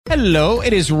Hello,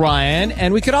 it is Ryan,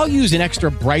 and we could all use an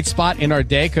extra bright spot in our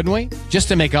day, couldn't we? Just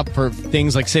to make up for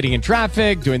things like sitting in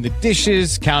traffic, doing the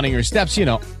dishes, counting your steps, you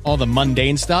know, all the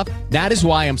mundane stuff. That is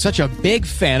why I'm such a big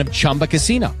fan of Chumba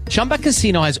Casino. Chumba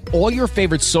Casino has all your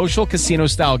favorite social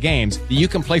casino-style games that you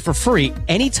can play for free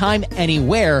anytime,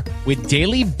 anywhere with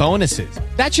daily bonuses.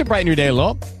 That should brighten your day a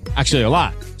little. Actually, a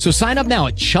lot. So sign up now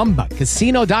at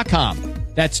ChumbaCasino.com.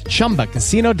 That's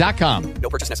ChumbaCasino.com. No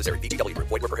purchase necessary. VGW Group.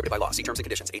 Void where prohibited by law. See terms and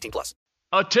conditions. 18+.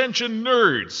 Attention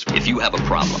nerds. If you have a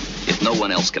problem, if no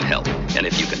one else can help, and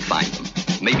if you can find them,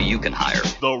 maybe you can hire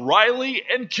The Riley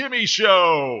and Kimmy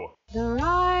Show. The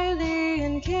Riley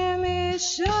and Kimmy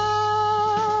Show.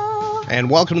 And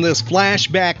welcome to this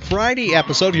Flashback Friday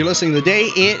episode. If you're listening the day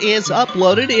it is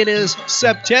uploaded, it is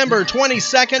September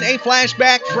 22nd, a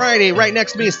Flashback Friday. Right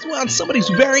next to me is, well, somebody's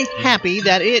very happy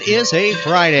that it is a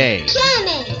Friday.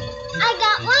 Janet, I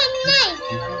got one name.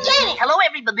 Janet. Hello,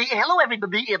 everybody. Hello,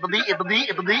 everybody.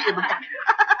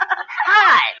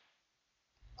 Hi.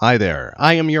 Hi there.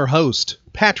 I am your host,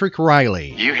 Patrick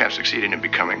Riley. You have succeeded in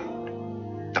becoming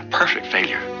the perfect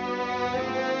failure.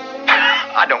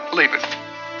 I don't believe it.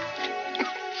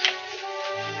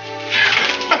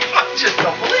 I just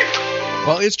don't believe it.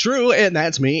 Well, it's true, and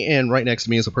that's me. And right next to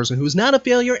me is a person who's not a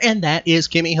failure, and that is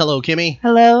Kimmy. Hello, Kimmy.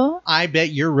 Hello. I bet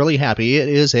you're really happy. It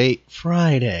is a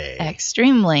Friday.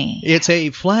 Extremely. It's a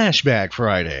Flashback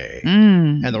Friday.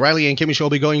 Mm. And the Riley and Kimmy Show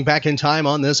will be going back in time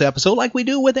on this episode, like we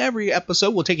do with every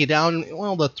episode. We'll take you down,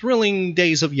 well, the thrilling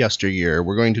days of yesteryear.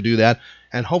 We're going to do that,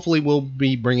 and hopefully we'll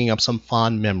be bringing up some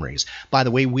fond memories. By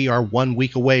the way, we are 1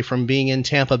 week away from being in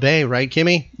Tampa Bay, right,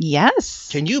 Kimmy? Yes.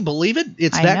 Can you believe it?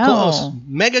 It's that close.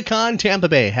 MegaCon Tampa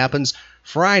Bay happens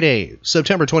Friday,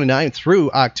 September 29th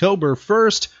through October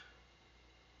 1st.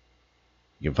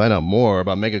 You can find out more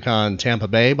about MegaCon Tampa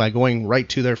Bay by going right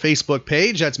to their Facebook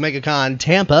page. That's MegaCon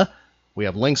Tampa. We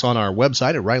have links on our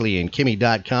website at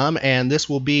RileyandKimmy.com, and this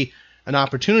will be an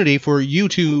opportunity for you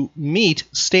to meet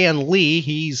Stan Lee.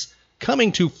 He's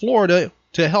coming to Florida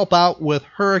to help out with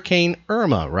Hurricane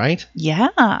Irma, right?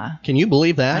 Yeah. Can you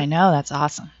believe that? I know, that's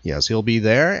awesome. Yes, he'll be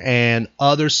there, and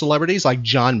other celebrities like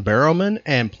John Barrowman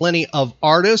and plenty of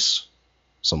artists,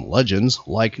 some legends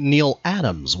like Neil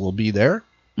Adams will be there.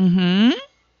 Mm-hmm.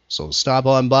 So stop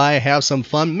on by, have some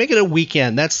fun, make it a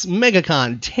weekend. That's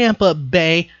MegaCon Tampa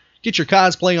Bay. Get your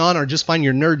cosplay on or just find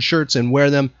your nerd shirts and wear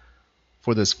them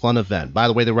for this fun event. By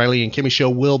the way, the Riley and Kimmy Show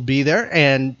will be there,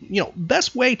 and, you know,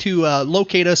 best way to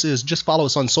locate us is just follow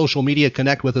us on social media,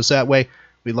 connect with us that way.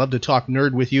 We'd love to talk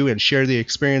nerd with you and share the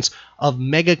experience of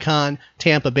MegaCon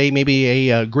Tampa Bay, maybe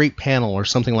a great panel or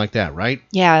something like that, right?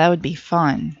 Yeah, that would be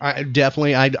fun.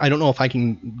 Definitely. I don't know if I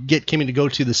can get Kimmy to go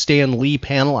to the Stan Lee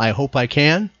panel. I hope I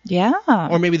can. Yeah.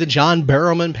 Or maybe the John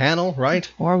Barrowman panel, right?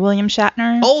 Or William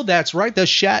Shatner. Oh, that's right. The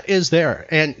Shat is there.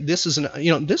 And this is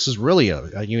this is really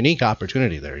a unique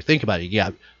opportunity there. Think about it. You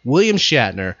got William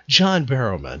Shatner, John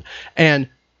Barrowman, and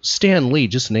Stan Lee,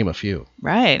 just to name a few.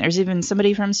 Right. There's even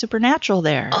somebody from Supernatural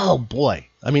there. Oh, boy.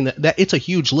 I mean, that it's a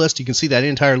huge list. You can see that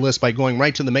entire list by going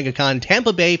right to the MegaCon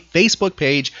Tampa Bay Facebook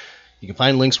page. You can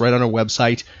find links right on our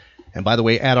website. And by the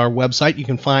way, at our website, you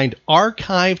can find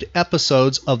archived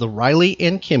episodes of the Riley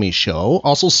and Kimmy Show.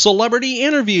 Also, celebrity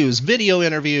interviews, video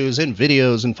interviews, and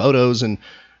videos and photos and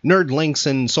nerd links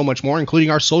and so much more, including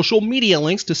our social media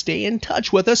links to stay in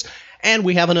touch with us. And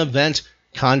we have an event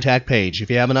contact page. If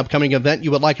you have an upcoming event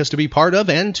you would like us to be part of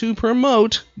and to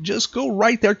promote, just go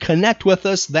right there, connect with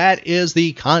us. That is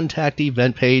the contact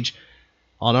event page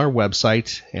on our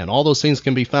website, and all those things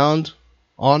can be found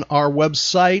on our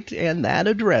website, and that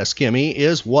address, Kimmy,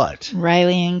 is what?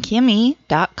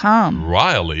 RileyandKimmy.com.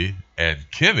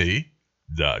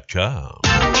 RileyandKimmy.com.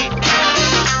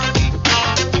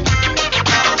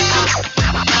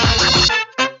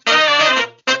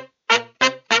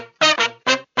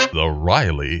 The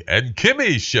Riley and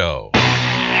Kimmy Show.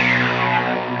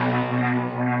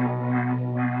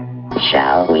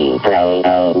 Shall we play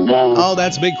a game? Oh,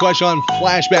 that's a big question on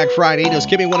Flashback Friday. Does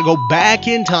Kimmy want to go back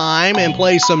in time and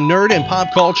play some nerd and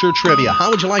pop culture trivia? How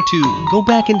would you like to go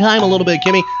back in time a little bit,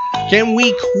 Kimmy? Can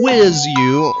we quiz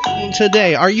you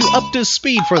today? Are you up to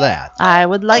speed for that? I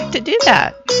would like to do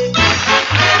that.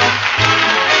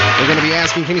 We're going to be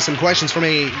asking Kimmy some questions from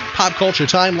a pop culture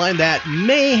timeline that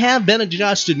may have been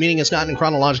adjusted, meaning it's not in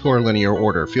chronological or linear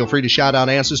order. Feel free to shout out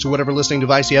answers to whatever listening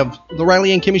device you have the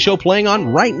Riley and Kimmy Show playing on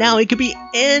right now. It could be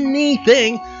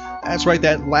anything. That's right,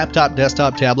 that laptop,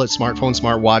 desktop, tablet, smartphone,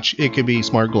 smartwatch. It could be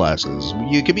smart glasses.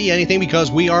 You could be anything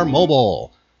because we are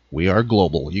mobile. We are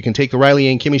global. You can take the Riley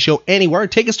and Kimmy Show anywhere.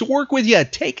 Take us to work with you.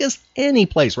 Take us any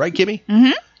place, right, Kimmy?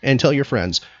 Mm-hmm. And tell your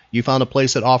friends. You found a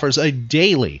place that offers a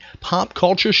daily pop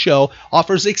culture show,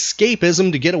 offers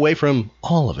escapism to get away from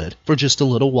all of it for just a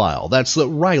little while. That's the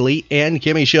Riley and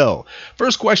Kimmy Show.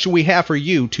 First question we have for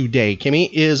you today, Kimmy,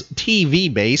 is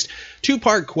TV-based.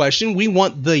 Two-part question. We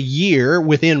want the year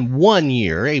within 1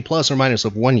 year, a plus or minus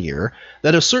of 1 year,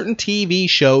 that a certain TV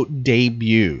show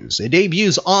debuts. It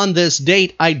debuts on this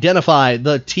date. Identify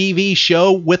the TV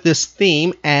show with this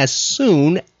theme as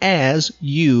soon as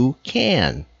you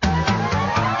can.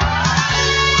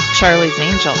 Charlie's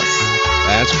Angels.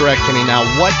 That's correct, Kimmy. Now,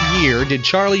 what year did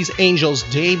Charlie's Angels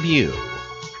debut?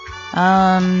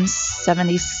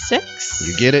 76?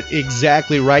 You get it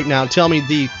exactly right. Now, tell me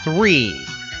the 3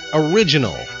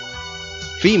 original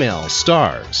female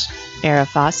stars. Farrah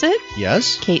Fawcett?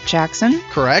 Yes. Kate Jackson?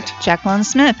 Correct. Jacqueline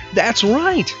Smith? That's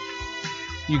right.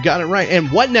 You got it right.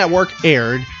 And what network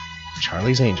aired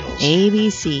Charlie's Angels?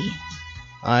 ABC.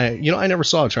 I never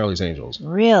saw Charlie's Angels.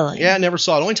 Really? Yeah, I never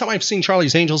saw it. The only time I've seen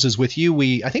Charlie's Angels is with you.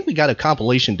 I think we got a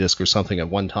compilation disc or something at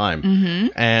one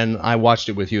time, and I watched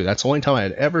it with you. That's the only time I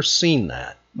had ever seen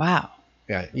that. Wow.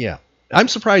 Yeah. I'm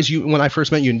surprised when I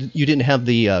first met you, you didn't have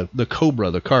the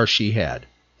Cobra, the car she had.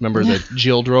 Remember that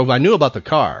Jill drove? I knew about the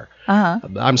car.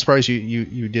 I'm surprised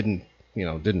you didn't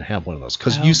have one of those,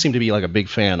 because you seem to be like a big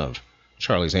fan of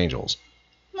Charlie's Angels.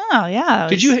 Oh yeah.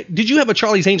 Did you have a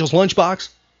Charlie's Angels lunchbox?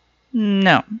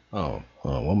 No. Oh,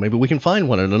 well, maybe we can find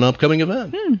one at an upcoming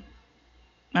event.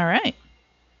 All right.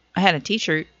 I had a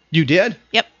t-shirt. You did?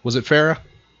 Yep. Was it Farrah?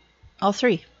 All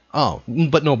 3. Oh,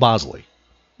 but no Bosley.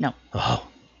 No. Oh,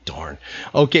 darn.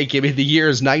 Okay, Kimmy, the year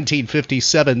is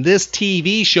 1957. This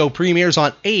TV show premieres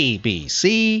on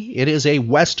ABC. It is a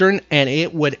Western, and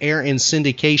it would air in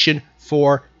syndication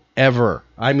forever.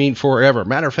 I mean forever.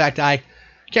 Matter of fact, I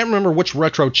can't remember which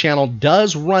retro channel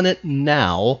does run it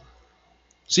now.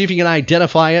 See if you can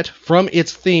identify it from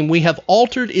its theme. We have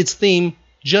altered its theme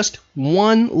just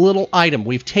one little item.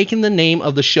 We've taken the name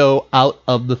of the show out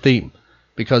of the theme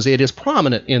because it is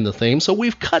prominent in the theme, so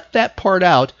we've cut that part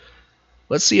out.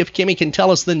 Let's see if Kimmy can tell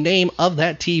us the name of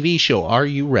that TV show. Are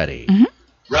you ready?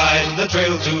 Ride the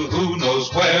trail to who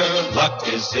knows where. Luck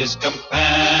is his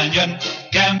companion.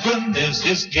 Gambling is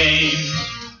his game.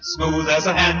 Smooth as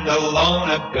a handle on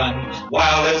a gun,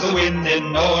 wild as the wind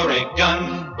in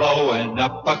Oregon, blowing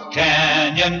up a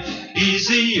canyon,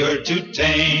 easier to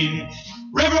tame.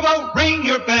 Riverboat, ring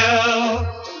your bell,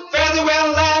 fare thee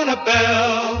well,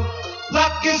 Annabelle.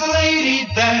 Luck is a lady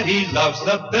that he loves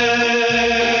the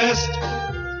best.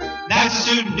 Natchez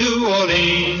to New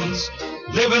Orleans,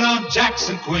 living on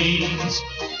Jackson, Queens.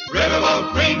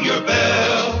 Riverboat, ring your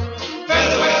bell, fare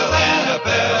thee well,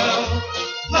 Annabelle.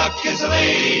 Luck is a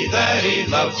lady that he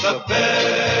loves the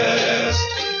best.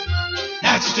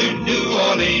 Natchez to New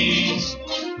Orleans,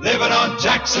 living on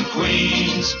Jackson,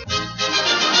 Queens.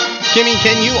 Kimmy,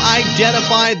 can you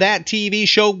identify that TV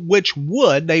show which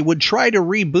they would try to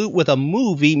reboot with a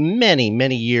movie many,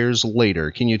 many years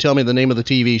later? Can you tell me the name of the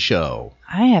TV show?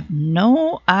 I have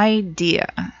no idea.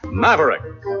 Maverick.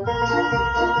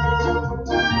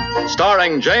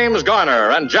 Starring James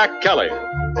Garner and Jack Kelly.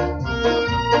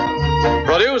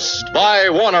 Produced by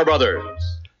Warner Brothers.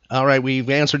 All right, we've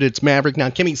answered it's Maverick. Now,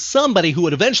 Kimmy, somebody who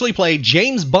would eventually play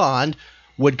James Bond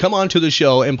would come onto the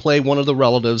show and play one of the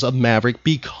relatives of Maverick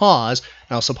because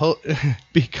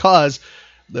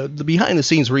the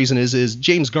behind-the-scenes reason is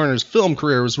James Garner's film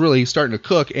career was really starting to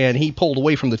cook, and he pulled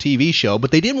away from the TV show.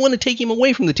 But they didn't want to take him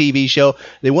away from the TV show.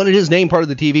 They wanted his name part of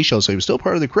the TV show, so he was still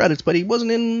part of the credits, but he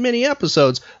wasn't in many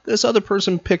episodes. This other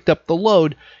person picked up the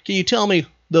load. Can you tell me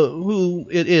who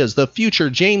it is, the future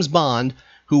James Bond,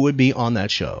 who would be on that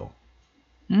show?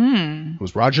 It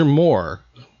was Roger Moore.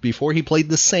 Before he played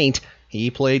the Saint,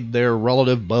 he played their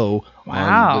relative Beau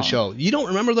on the show. You don't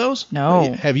remember those?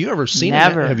 No. Have you ever seen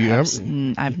never. it? Have you ever?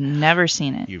 I've never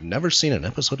seen it. You've never seen an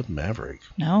episode of Maverick?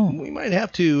 No. We might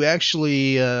have to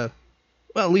actually, at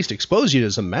least expose you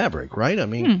to some Maverick, right? I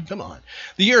mean, come on.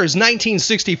 The year is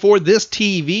 1964. This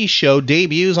TV show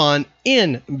debuts on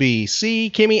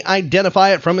NBC. Kimmy,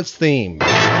 identify it from its theme.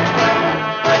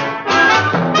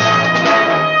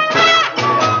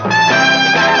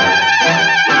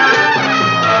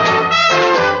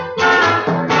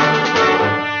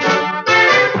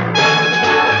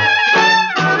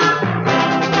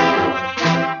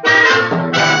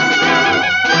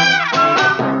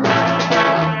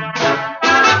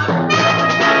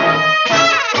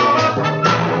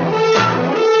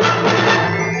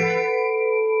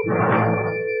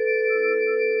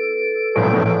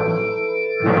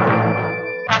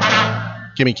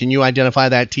 Kimmy, can you identify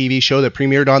that TV show that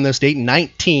premiered on this date in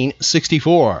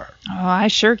 1964? Oh, I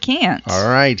sure can't. All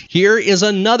right. Here is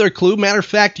another clue. Matter of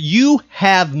fact, you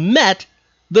have met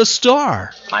the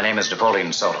Star. My name is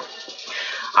Napoleon Solo.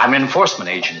 I'm an enforcement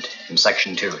agent in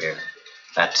Section 2 here.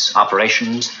 That's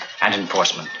operations and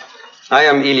enforcement. I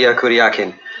am Ilya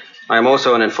Kuryakin. I am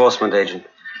also an enforcement agent.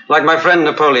 Like my friend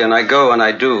Napoleon, I go and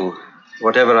I do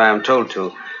whatever I am told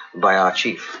to by our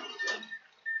chief.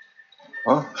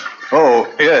 Huh?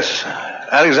 Oh, yes.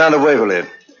 Alexander Waverly,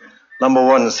 number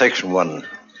 1, Section 1.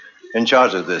 In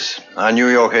charge of this, our New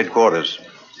York headquarters.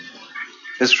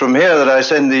 It's from here that I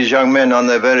send these young men on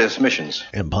their various missions.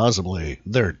 And possibly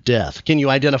their death. Can you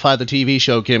identify the TV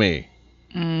show, Kimmy?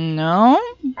 No.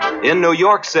 In New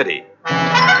York City,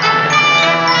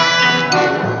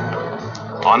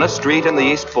 on a street in the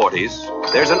East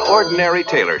 40s, there's an ordinary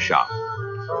tailor shop.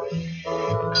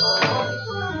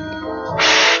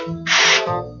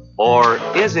 Or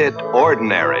is it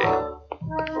ordinary?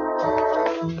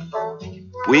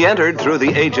 We entered through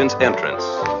the agent's entrance,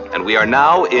 and we are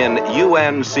now in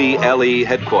UNCLE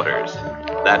headquarters.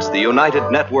 That's the United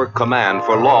Network Command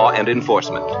for Law and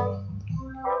Enforcement.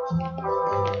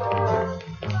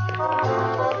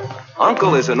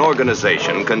 UNCLE is an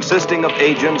organization consisting of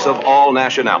agents of all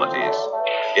nationalities.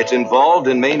 It's involved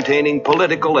in maintaining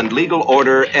political and legal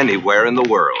order anywhere in the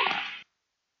world.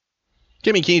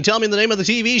 Kimmy, can you tell me the name of the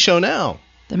TV show now?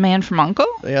 The Man from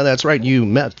U.N.C.L.E.? Yeah, that's right. You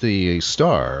met the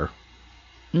star.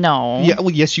 No. Yeah,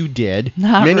 well, yes, you did.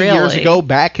 Not Many really. years ago,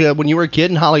 back when you were a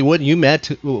kid in Hollywood, you met,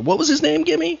 what was his name,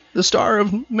 Kimmy? The star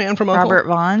of Man from U.N.C.L.E.? Robert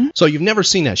Vaughn. So you've never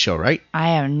seen that show, right?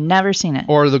 I have never seen it.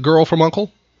 Or The Girl from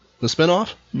U.N.C.L.E.? The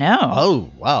spinoff? No. Oh,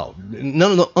 wow.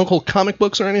 None of the U.N.C.L.E. comic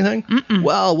books or anything? Mm-mm.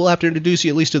 Well, we'll have to introduce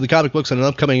you at least to the comic books at an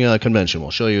upcoming convention.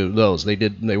 We'll show you those.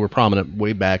 They were prominent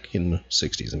way back in the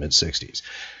 60s, the mid-60s.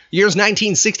 Year's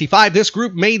 1965, this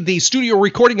group made the studio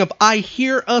recording of I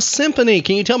Hear a Symphony.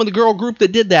 Can you tell me the girl group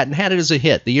that did that and had it as a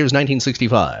hit? The year's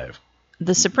 1965.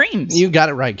 The Supremes. You got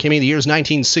it right, Kimmy. The year's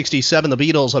 1967, the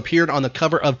Beatles appeared on the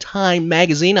cover of Time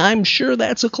magazine. I'm sure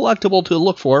that's a collectible to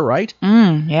look for, right?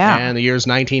 Yeah. And the year's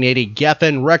 1980,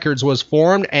 Geffen Records was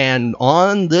formed, and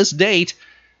on this date,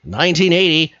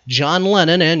 1980, John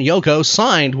Lennon and Yoko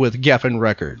signed with Geffen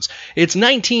Records. It's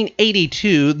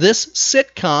 1982. This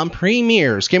sitcom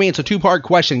premieres. Kimmy, it's a two-part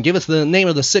question. Give us the name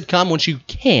of the sitcom once you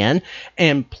can,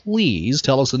 and please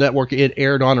tell us the network it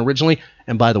aired on originally.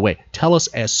 And by the way, tell us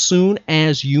as soon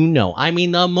as you know. I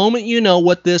mean, the moment you know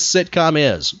what this sitcom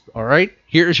is. All right?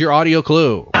 Here's your audio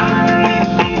clue. Family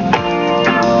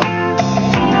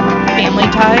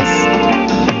Ties.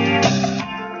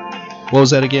 What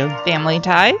was that again? Family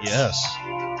Ties. Yes.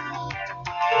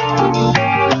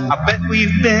 I bet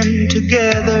we've been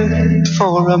together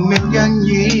for a million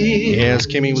years. Yes,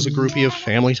 Kimmy was a groupie of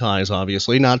Family Ties,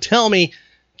 obviously. Now tell me,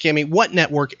 Kimmy, what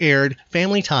network aired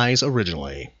Family Ties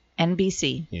originally?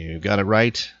 NBC. You got it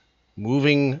right.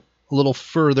 Moving a little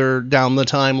further down the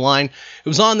timeline. It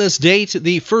was on this date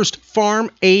the first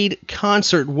Farm Aid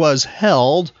concert was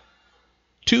held.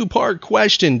 Two-part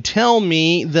question. Tell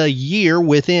me the year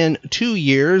within 2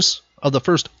 years of the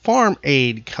first Farm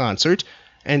Aid concert,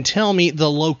 and tell me the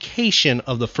location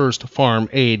of the first Farm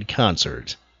Aid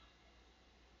concert.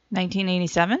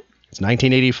 1987? It's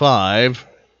 1985,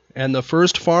 and the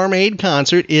first Farm Aid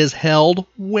concert is held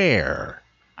where?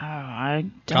 Oh, I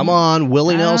don't. Come on,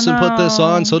 Willie I don't Nelson put this know.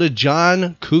 on, so did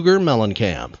John Cougar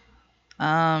Mellencamp.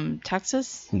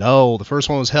 Texas? No, the first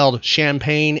one was held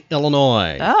Champaign,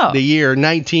 Illinois. Oh. The year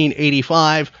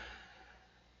 1985.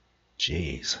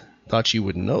 Jeez, thought you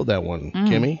would know that one,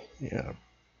 Kimmy. Yeah.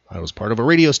 I was part of a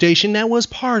radio station that was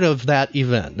part of that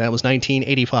event. That was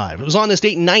 1985. It was on this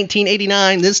date in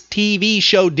 1989. This TV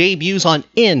show debuts on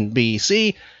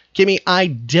NBC. Kimmy,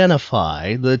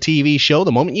 identify the TV show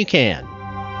the moment you can.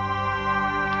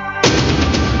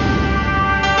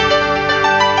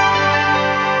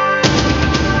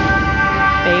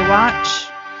 Baywatch.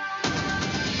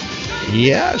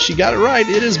 Yeah, she got it right.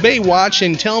 It is Baywatch.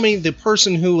 And tell me the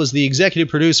person who was the executive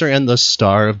producer and the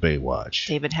star of Baywatch.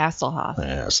 David Hasselhoff.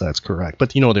 Yes, that's correct.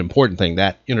 But you know the important thing,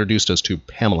 that introduced us to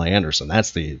Pamela Anderson.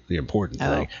 That's the important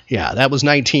thing. Yeah, that was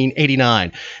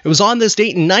 1989. It was on this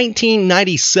date in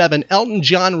 1997. Elton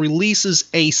John releases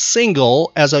a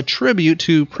single as a tribute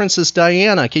to Princess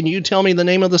Diana. Can you tell me the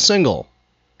name of the single?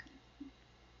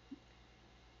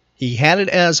 He had it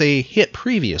as a hit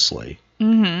previously.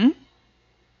 Mm-hmm.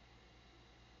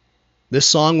 This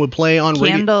song would play on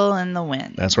radio. Candle in the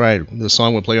Wind. That's right. This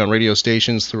song would play on radio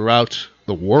stations throughout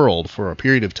the world for a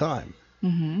period of time.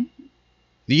 Mm-hmm.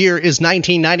 The year is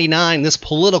 1999. This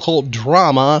political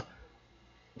drama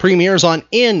premieres on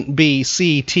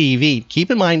NBC TV. Keep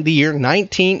in mind the year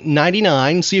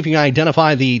 1999. See if you can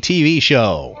identify the TV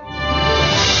show.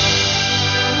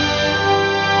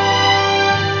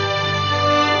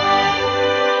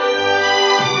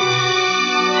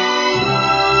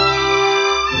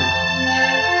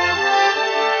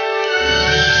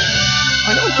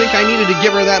 think I needed to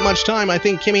give her that much time. I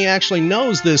think Kimmy actually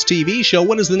knows this TV show.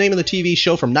 What is the name of the TV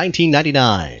show from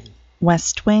 1999?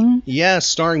 West Wing? Yes,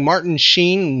 starring Martin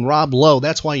Sheen and Rob Lowe.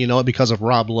 That's why you know it, because of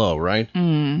Rob Lowe, right?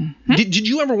 Mm-hmm. Did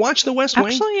you ever watch The West Wing?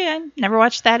 Actually, I never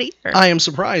watched that either. I am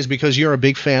surprised because you're a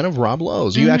big fan of Rob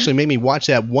Lowe's. You actually made me watch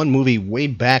that one movie way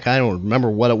back. I don't remember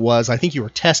what it was. I think you were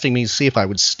testing me to see if I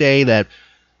would stay. That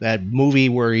movie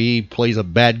where he plays a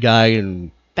bad guy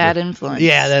and Bad Influence.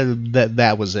 Yeah,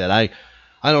 that was it.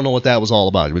 I don't know what that was all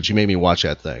about, but you made me watch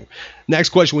that thing. Next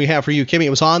question we have for you, Kimmy.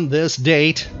 It was on this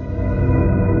date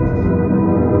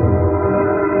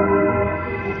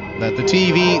that the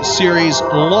TV series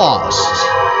Lost,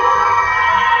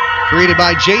 created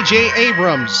by J.J.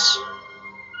 Abrams,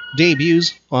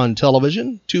 debuts on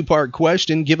television. Two-part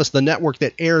question. Give us the network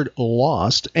that aired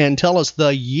Lost and tell us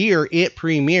the year it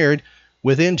premiered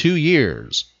within 2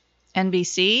 years.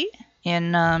 NBC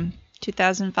in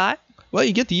 2005? Well,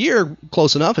 you get the year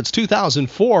close enough. It's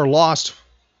 2004 Lost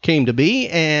came to be,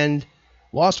 and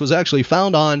Lost was actually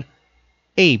found on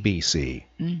ABC.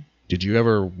 Did you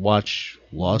ever watch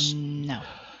Lost? No.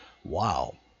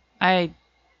 Wow.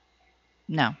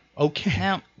 No. Okay.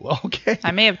 No. Okay.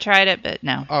 I may have tried it, but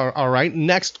no. All right.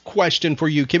 Next question for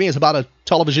you, Kimmy, is about a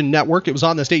television network. It was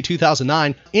on this date,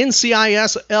 2009.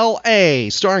 NCIS LA,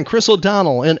 starring Chris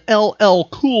O'Donnell and LL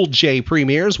Cool J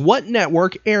premieres. What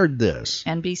network aired this?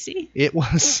 NBC. It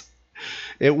was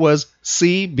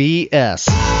CBS.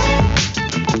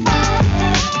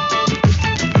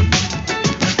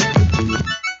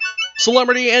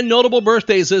 Celebrity and notable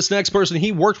birthdays. This next person,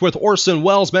 he worked with Orson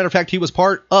Welles. Matter of fact, he was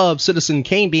part of Citizen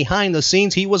Kane behind the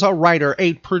scenes. He was a writer,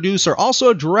 a producer, also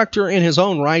a director in his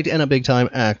own right, and a big-time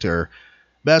actor.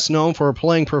 Best known for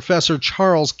playing Professor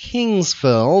Charles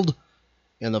Kingsfield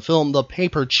in the film The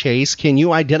Paper Chase. Can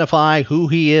you identify who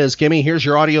he is? Kimmy, here's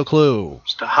your audio clue.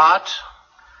 Mr. Hart,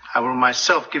 I will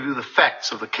myself give you the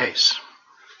facts of the case.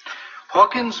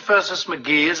 Hawkins versus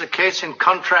McGee is a case in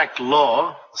contract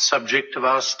law, the subject of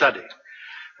our study.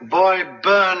 A boy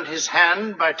burned his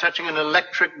hand by touching an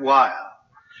electric wire.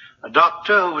 A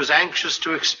doctor who was anxious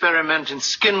to experiment in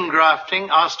skin grafting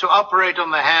asked to operate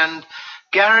on the hand,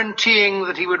 guaranteeing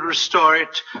that he would restore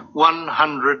it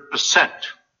 100%.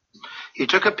 He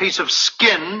took a piece of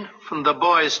skin from the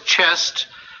boy's chest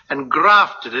and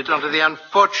grafted it onto the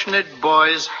unfortunate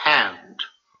boy's hand.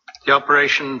 The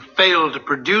operation failed to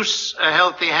produce a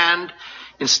healthy hand.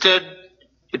 Instead,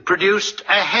 it produced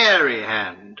a hairy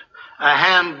hand. A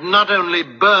hand not only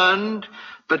burned,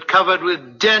 but covered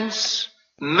with dense,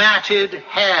 matted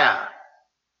hair.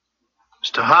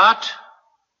 Mr. Hart,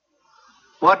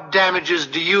 what damages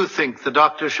do you think the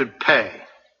doctor should pay?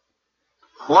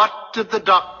 What did the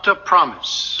doctor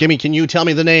promise? Kimmy, can you tell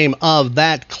me the name of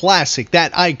that classic,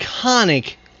 that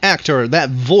iconic actor,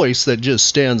 that voice that just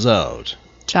stands out?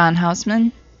 John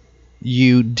Houseman.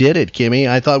 You did it, Kimmy.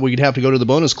 I thought we'd have to go to the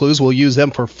bonus clues. We'll use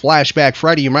them for Flashback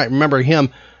Friday. You might remember him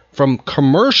from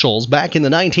commercials back in the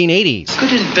 1980s.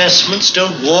 Good investments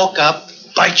don't walk up,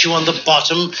 bite you on the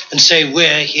bottom, and say,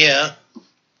 we're here.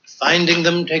 Finding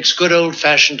them takes good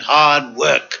old-fashioned hard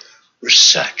work,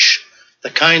 research,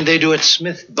 the kind they do at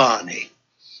Smith Barney.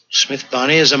 Smith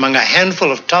Barney is among a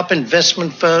handful of top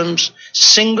investment firms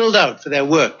singled out for their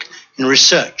work in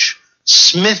research.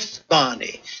 Smith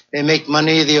Barney. They make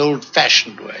money the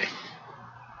old-fashioned way.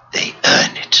 They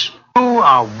earn it. You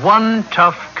are one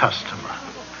tough customer.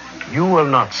 You will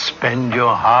not spend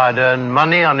your hard-earned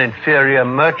money on inferior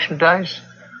merchandise.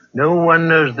 No one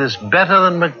knows this better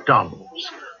than McDonald's.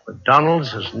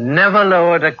 McDonald's has never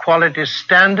lowered a quality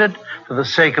standard for the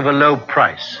sake of a low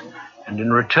price. And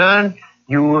in return,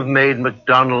 you have made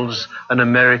McDonald's an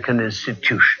American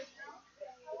institution.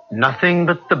 Nothing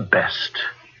but the best.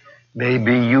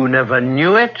 Maybe you never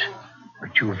knew it,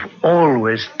 but you've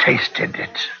always tasted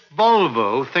it.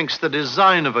 Volvo thinks the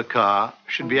design of a car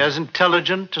should be as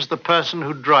intelligent as the person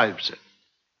who drives it.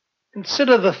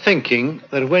 Consider the thinking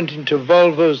that went into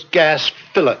Volvo's gas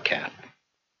filler cap.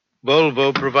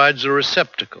 Volvo provides a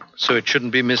receptacle, so it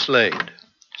shouldn't be mislaid.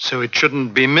 So it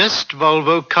shouldn't be missed,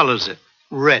 Volvo colors it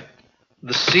red.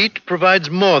 The seat provides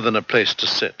more than a place to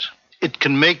sit. It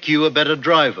can make you a better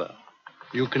driver.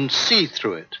 You can see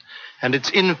through it. And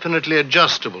it's infinitely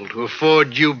adjustable to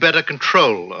afford you better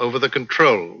control over the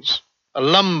controls. A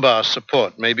lumbar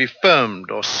support may be firmed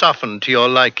or softened to your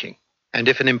liking. And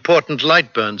if an important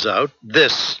light burns out,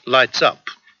 this lights up.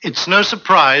 It's no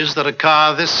surprise that a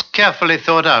car this carefully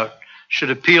thought out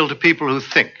should appeal to people who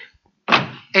think.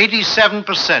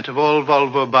 87% of all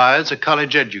Volvo buyers are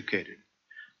college educated.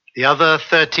 The other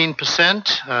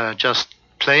 13% are just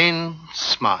plain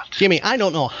smart. Kimmy, I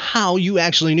don't know how you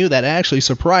actually knew that. It actually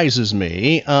surprises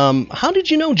me. How did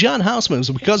you know John Houseman? Was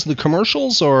it because of the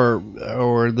commercials or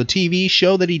the TV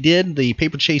show that he did, the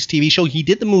Paper Chase TV show? He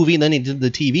did the movie and then he did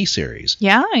the TV series.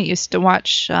 Yeah, I used to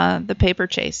watch the Paper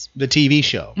Chase. The TV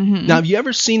show. Mm-hmm. Now, have you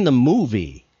ever seen the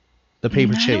movie, The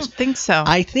Paper Chase? I don't think so.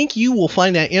 I think you will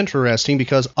find that interesting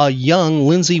because a young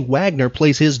Lindsay Wagner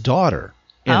plays his daughter.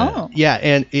 Oh. Yeah,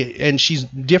 and she's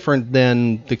different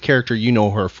than the character you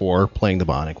know her for playing the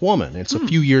Bionic Woman. It's a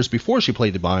few years before she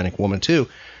played the Bionic Woman too.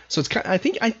 So it's kind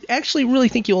of, I actually really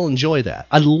think you'll enjoy that.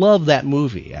 I love that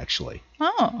movie actually.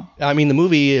 Oh. I mean, the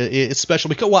movie is special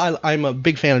because I'm a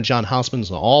big fan of John Houseman's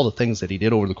and all the things that he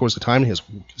did over the course of time, his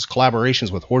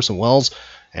collaborations with Orson Welles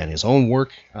and his own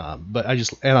work. But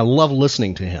I love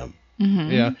listening to him.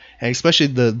 Mm-hmm. Yeah, and especially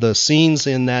the scenes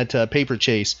in that Paper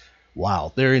Chase.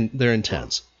 Wow, they're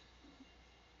intense.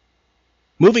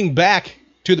 Moving back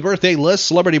to the birthday list,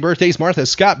 celebrity birthdays. Martha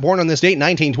Scott, born on this date,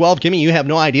 1912. Kimmy, you have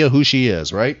no idea who she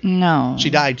is, right? No. She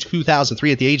died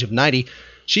 2003 at the age of 90.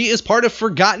 She is part of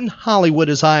Forgotten Hollywood,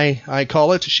 as I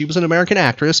call it. She was an American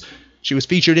actress. She was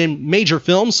featured in major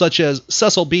films such as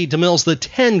Cecil B. DeMille's The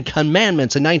Ten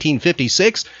Commandments in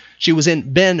 1956. She was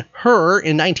in Ben-Hur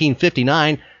in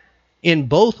 1959. In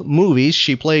both movies,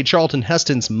 she played Charlton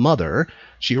Heston's mother.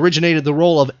 She originated the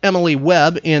role of Emily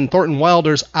Webb in Thornton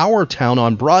Wilder's Our Town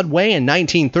on Broadway in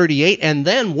 1938 and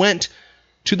then went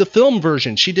to the film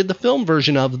version. She did the film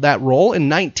version of that role in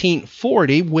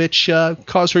 1940, which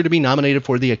caused her to be nominated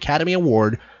for the Academy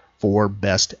Award for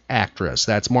Best Actress.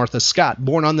 That's Martha Scott,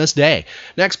 born on this day.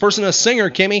 Next person, a singer,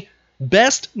 Kimmy,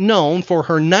 best known for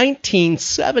her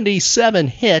 1977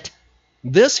 hit.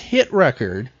 This hit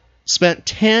record spent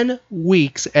 10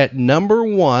 weeks at number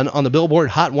 1 on the Billboard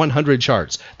Hot 100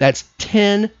 charts. That's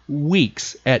 10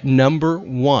 weeks at number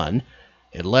 1.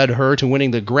 It led her to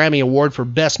winning the Grammy Award for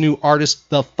Best New Artist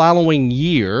the following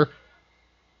year.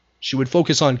 She would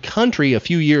focus on country a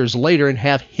few years later and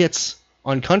have hits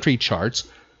on country charts.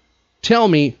 Tell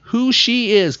me who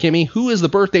she is, Kimmy. Who is the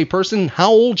birthday person? How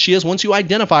old she is once you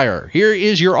identify her. Here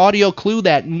is your audio clue,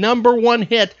 that number 1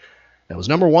 hit that was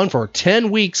number 1 for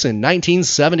 10 weeks in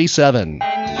 1977.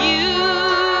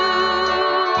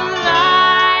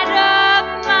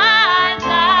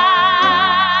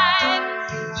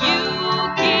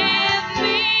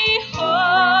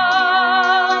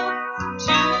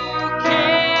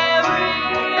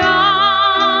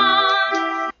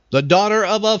 The daughter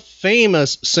of a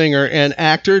famous singer and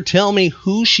actor. Tell me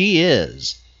who she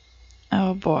is.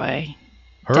 Oh, boy.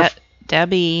 Her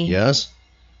Debbie. Yes.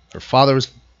 Her father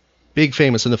was big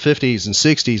famous in the 50s and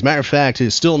 60s. Matter of fact,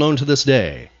 is still known to this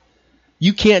day.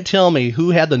 You can't tell me who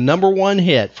had the number 1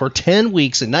 hit for 10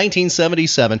 weeks in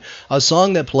 1977, a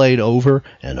song that played over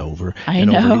and over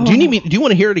and over. Do you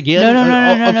want to hear it again? No.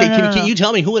 Okay, no. Can you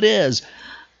tell me who it is?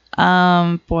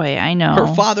 Boy, I know.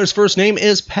 Her father's first name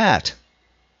is Pat.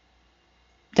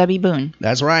 Debbie Boone.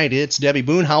 That's right. It's Debbie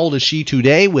Boone. How old is she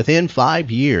today? Within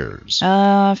 5 years.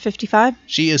 55.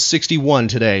 She is 61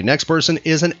 today. Next person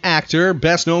is an actor,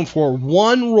 best known for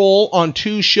 1 role on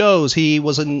 2 shows. He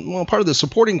was part of the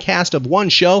supporting cast of 1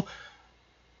 show.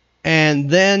 And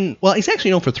then, he's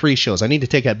actually known for 3 shows. I need to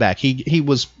take that back. He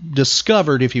was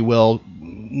discovered, if you will,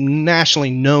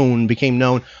 nationally known, became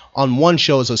known on 1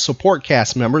 show as a support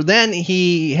cast member. Then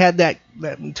he had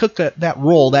took that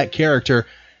role, that character,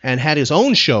 and had his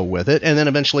own show with it, and then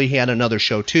eventually he had another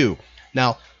show too.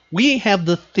 Now, we have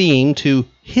the theme to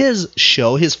his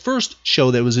show, his first show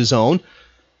that was his own.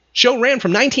 Show ran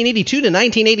from 1982 to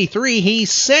 1983. He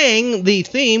sang the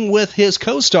theme with his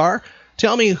co-star.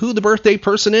 Tell me who the birthday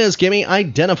person is. Give me,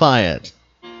 identify it.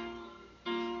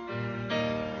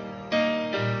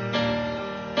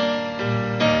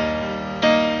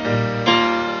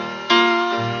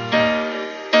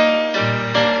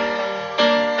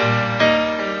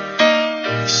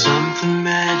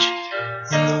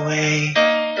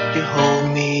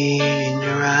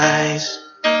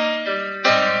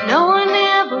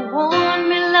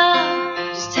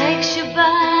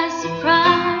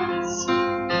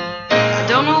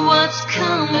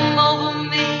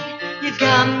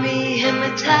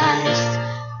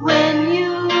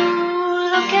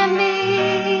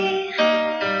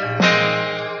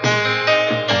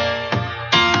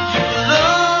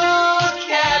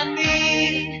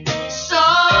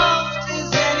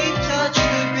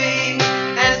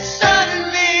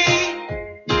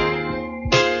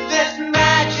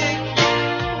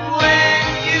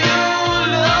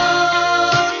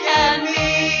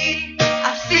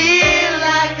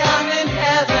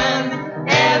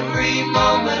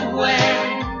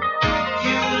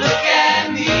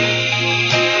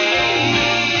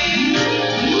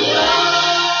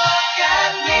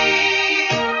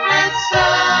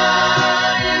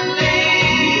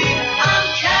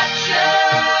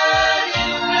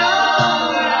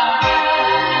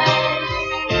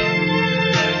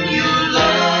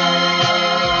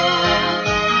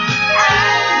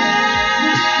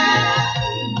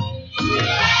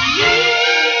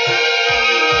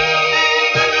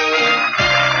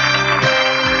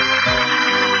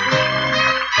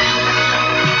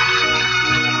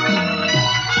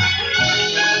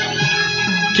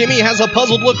 Kimmy has a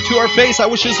puzzled look to her face. I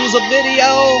wish this was a video.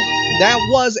 That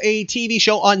was a TV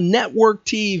show on network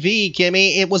TV,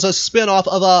 Kimmy. It was a spinoff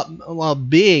of a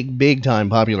big time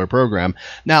popular program.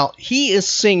 Now, he is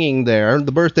singing there,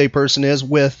 the birthday person is,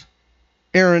 with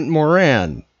Aaron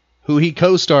Moran, who he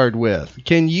co-starred with.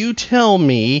 Can you tell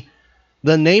me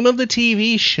the name of the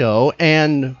TV show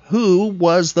and who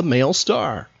was the male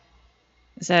star?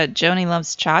 Is that Joni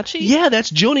Loves Chachi? Yeah,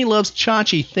 that's Joni Loves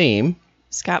Chachi theme.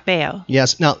 Scott Baio.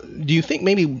 Yes. Now, do you think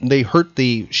maybe they hurt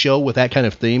the show with that kind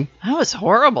of theme? That was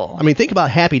horrible. I mean, think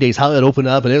about Happy Days, how it opened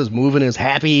up and it was moving, it was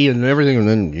happy and everything, and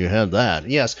then you had that.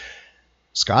 Yes.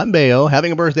 Scott Baio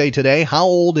having a birthday today. How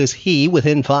old is he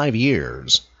within 5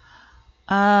 years?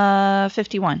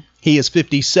 51. He is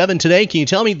 57 today. Can you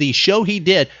tell me the show he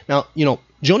did? Now,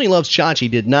 Joni Loves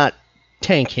Chachi did not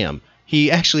tank him.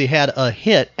 He actually had a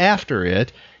hit after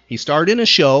it. He starred in a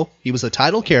show. He was a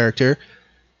title character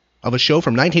of a show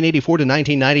from 1984 to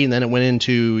 1990, and then it went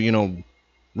into,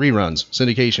 reruns,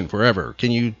 syndication forever.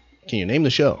 Can you name the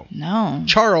show? No.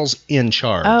 Charles in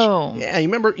Charge. Oh. Yeah, you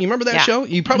remember that show?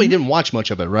 You probably didn't watch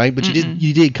much of it, right? But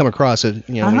you did come across it,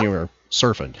 when you were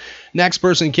surfing. Next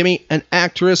person, Kimmy, an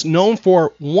actress known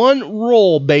for one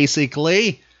role,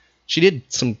 basically. She did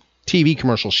some TV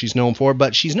commercials she's known for,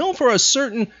 but she's known for a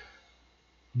certain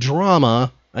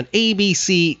drama, an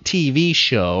ABC TV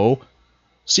show.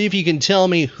 See if you can tell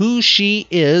me who she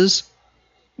is.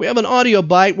 We have an audio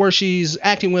bite where she's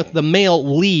acting with the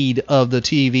male lead of the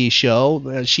TV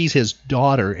show. She's his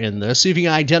daughter in this. See if you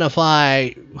can identify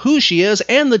who she is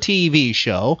and the TV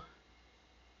show.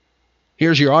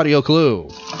 Here's your audio clue.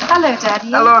 Hello, Daddy.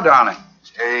 Hello, darling.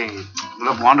 Hey, you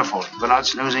look wonderful. Been out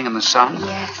snoozing in the sun?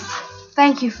 Yes.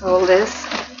 Thank you for all this.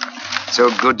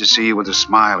 So good to see you with a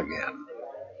smile again.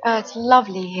 Oh, it's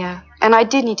lovely here. And I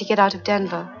did need to get out of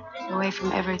Denver, away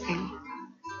from everything.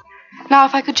 Now,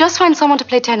 if I could just find someone to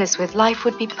play tennis with, life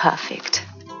would be perfect.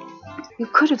 You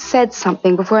could have said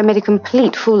something before I made a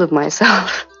complete fool of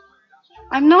myself.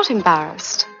 I'm not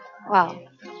embarrassed. Well,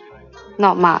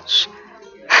 not much.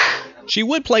 She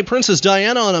would play Princess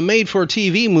Diana on a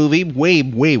made-for-TV movie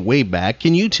way back.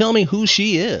 Can you tell me who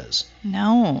she is?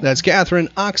 No. That's Catherine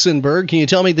Oxenberg. Can you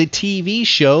tell me the TV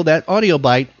show that audio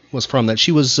bite was from? That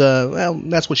she was,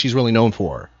 that's what she's really known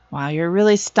for. Wow, you're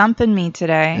really stumping me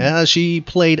today. Yeah, she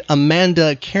played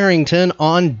Amanda Carrington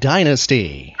on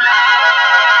Dynasty.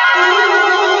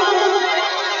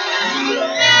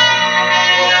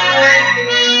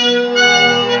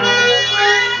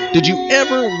 Did you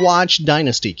ever watch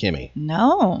Dynasty, Kimmy?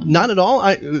 No. Not at all?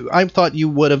 I thought you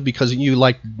would have because you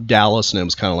liked Dallas and it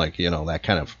was kind of like, that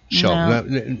kind of show. No.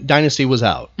 Dynasty was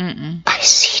out. Mm-mm. I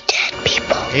see dead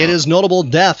people. It is notable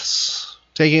deaths.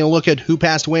 Taking a look at who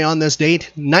passed away on this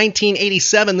date.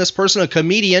 1987, this person, a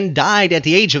comedian, died at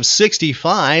the age of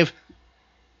 65.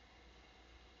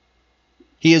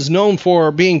 He is known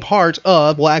for being part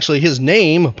of, his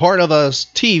name, part of a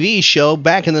TV show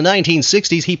back in the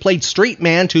 1960s. He played straight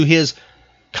man to his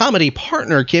comedy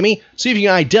partner, Kimmy. See if you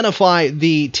can identify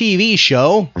the TV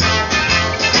show.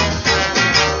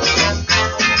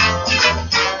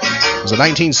 It was a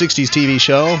 1960s TV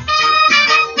show.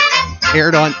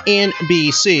 Aired on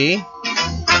NBC.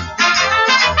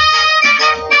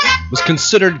 Was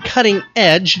considered cutting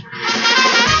edge.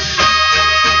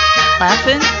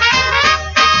 Laughing?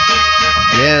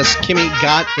 Yes, Kimmy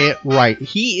got it right.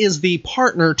 He is the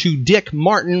partner to Dick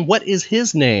Martin. What is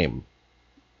his name?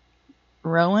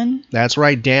 Rowan? That's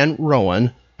right, Dan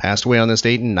Rowan. Passed away on this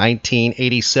date in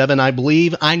 1987, I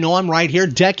believe. I know I'm right here.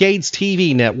 Decades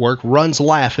TV network runs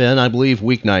Laugh-In, I believe,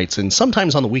 weeknights, and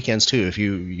sometimes on the weekends, too, if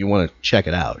you want to check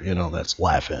it out. That's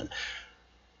Laugh-In.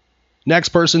 Next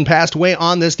person passed away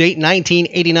on this date,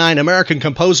 1989. American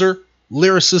composer,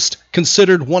 lyricist,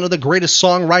 considered one of the greatest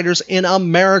songwriters in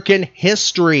American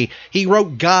history. He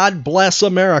wrote God Bless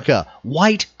America,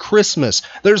 White Christmas,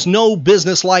 There's No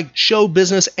Business Like Show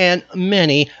Business, and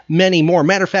many, many more.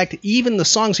 Matter of fact, even the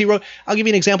songs he wrote, I'll give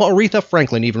you an example. Aretha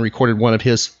Franklin even recorded one of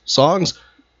his songs.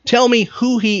 Tell me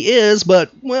who he is,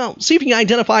 but, see if you can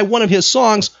identify one of his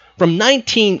songs from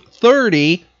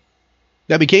 1930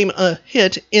 that became a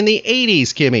hit in the 80s,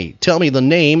 Kimmy. Tell me the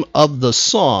name of the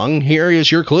song. Here is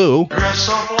your clue. Dress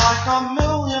up like $1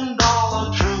 million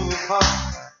trooper,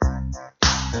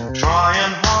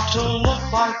 trying hard to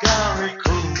look like Gary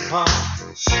Cooper.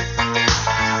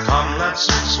 Come, let's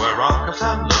six where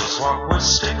Rockefellers walk with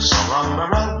sticks or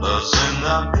umbrellas in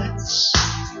the pits.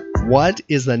 What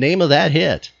is the name of that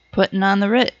hit? Putting on the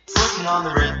Ritz. Putting on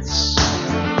the Ritz.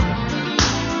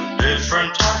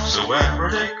 Different types of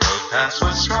everyday coat, pants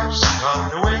with stripes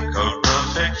and cutaway coat,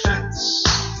 perfect fits.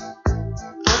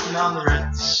 Putting on the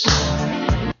Ritz.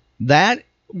 That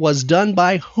was done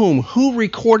by whom? Who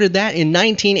recorded that in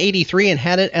 1983 and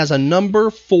had it as a number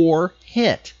 4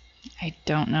 hit? I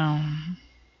don't know.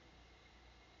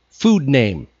 Food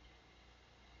name.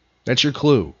 That's your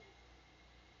clue.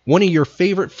 One of your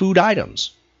favorite food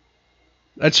items.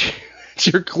 That's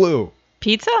your clue.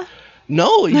 Pizza?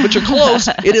 No, but you're close.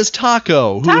 It is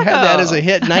taco, who had that as a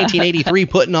hit in 1983,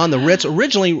 putting on the Ritz.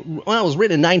 Originally, when it was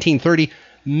written in 1930,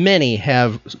 many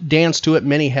have danced to it.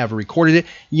 Many have recorded it.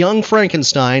 Young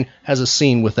Frankenstein has a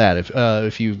scene with that.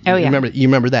 If you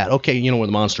remember that. Okay, you know where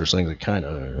the monster sings it, kind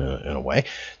of in a way.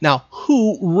 Now,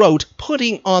 who wrote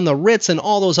 "Putting on the Ritz" and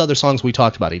all those other songs we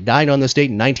talked about? He died on this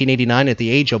date in 1989 at the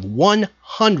age of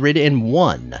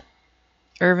 101.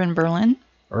 Irving Berlin.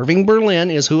 Irving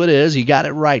Berlin is who it is. You got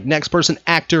it right. Next person,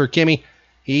 actor Kimmy.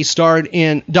 He starred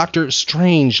in Dr.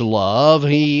 Strangelove.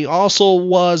 He also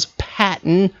was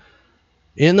Patton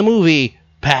in the movie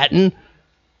Patton.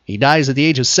 He dies at the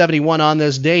age of 71 on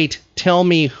this date. Tell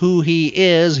me who he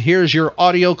is. Here's your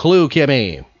audio clue,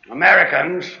 Kimmy.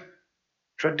 Americans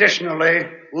traditionally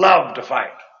love to fight.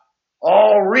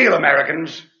 All real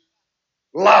Americans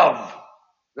love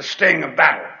the sting of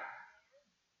battle.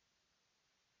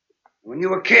 When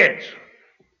you were kids,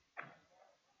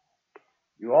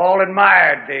 you all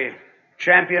admired the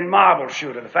champion marble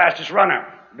shooter, the fastest runner,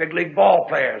 big league ball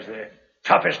players, the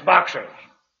toughest boxers.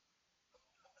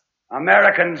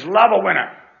 Americans love a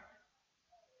winner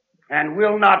and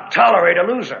will not tolerate a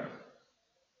loser.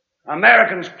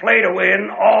 Americans play to win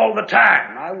all the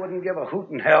time. I wouldn't give a hoot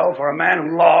in hell for a man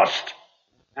who lost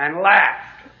and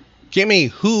laughed. Kimmy,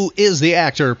 who is the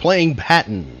actor playing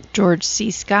Patton? George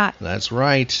C. Scott. That's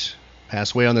right.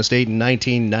 Passed away on this date in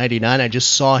 1999. I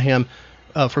just saw him.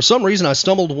 For some reason, I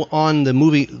stumbled on the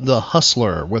movie The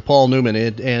Hustler with Paul Newman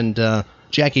and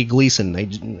Jackie Gleason.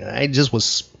 I just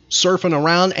was surfing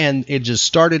around, and it just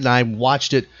started, and I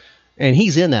watched it, and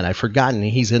he's in that. I've forgotten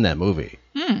he's in that movie.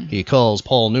 He calls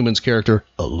Paul Newman's character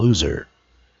a loser,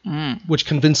 which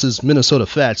convinces Minnesota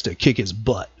Fats to kick his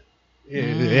butt.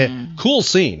 Cool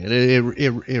scene.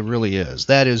 It really is.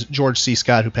 That is George C.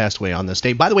 Scott, who passed away on this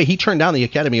day. By the way, he turned down the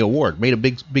Academy Award, made a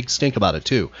big stink about it,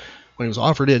 too. When he was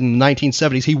offered it in the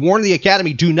 1970s, he warned the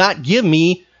Academy, do not give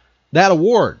me that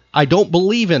award. I don't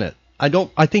believe in it.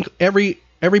 I think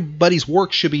everybody's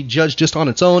work should be judged just on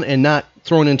its own and not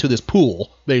thrown into this pool,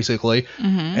 basically.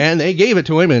 And they gave it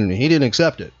to him, and he didn't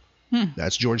accept it.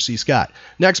 That's George C. Scott.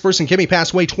 Next person, Kimmy,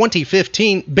 passed away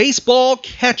 2015. Baseball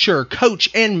catcher, coach,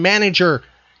 and manager.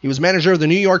 He was manager of the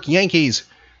New York Yankees.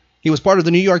 He was part of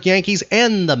the New York Yankees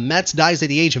and the Mets. Dies at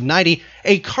the age of 90.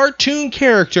 A cartoon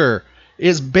character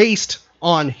is based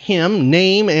on him,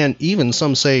 name, and even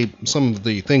some say some of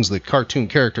the things the cartoon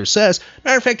character says.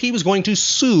 Matter of fact, he was going to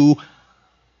sue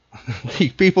the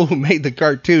people who made the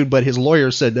cartoon, but his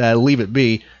lawyer said, leave it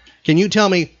be. Can you tell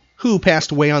me who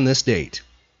passed away on this date?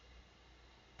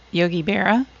 Yogi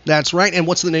Berra. That's right. And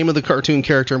what's the name of the cartoon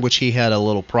character in which he had a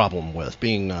little problem with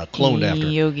being cloned after?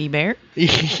 Yogi Bear.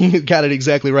 You got it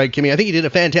exactly right, Kimmy. I think you did a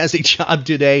fantastic job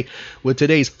today with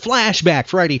today's Flashback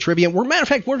Friday trivia. Matter of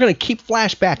fact, we're going to keep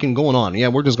flashbacking going on. Yeah,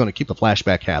 we're just going to keep the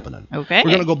flashback happening. Okay.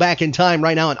 We're going to go back in time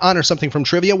right now and honor something from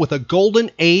trivia with a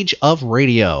golden age of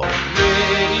radio.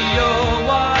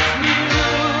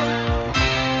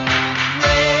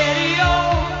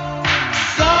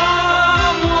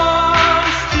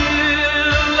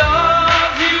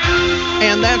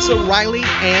 And that's the Riley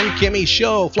and Kimmy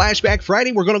Show. Flashback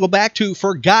Friday, we're going to go back to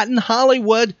Forgotten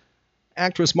Hollywood.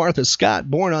 Actress Martha Scott,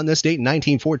 born on this date in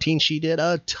 1914, she did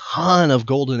a ton of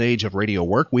golden age of radio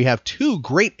work. We have two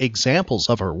great examples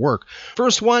of her work.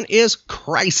 First one is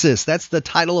Crisis. That's the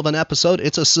title of an episode.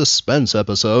 It's a suspense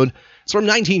episode. It's from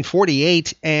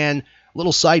 1948, and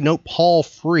little side note, Paul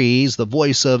Frees, the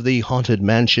voice of the Haunted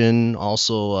Mansion,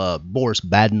 also Boris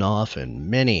Badenoff, and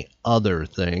many other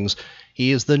things.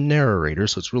 He is the narrator,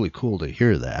 so it's really cool to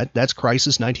hear that. That's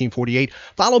Crisis, 1948,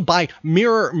 followed by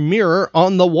Mirror, Mirror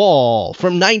on the Wall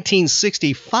from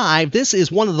 1965. This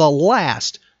is one of the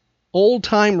last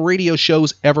old-time radio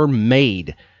shows ever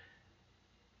made.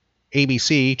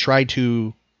 ABC tried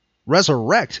to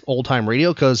resurrect old-time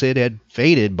radio because it had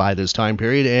faded by this time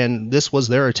period, and this was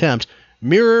their attempt.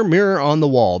 Mirror, Mirror on the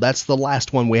Wall. That's the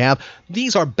last one we have.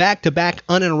 These are back-to-back,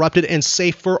 uninterrupted, and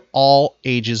safe for all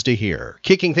ages to hear.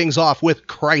 Kicking things off with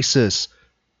Crisis.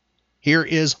 Here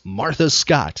is Martha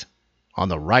Scott on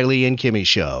the Riley and Kimmy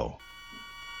Show.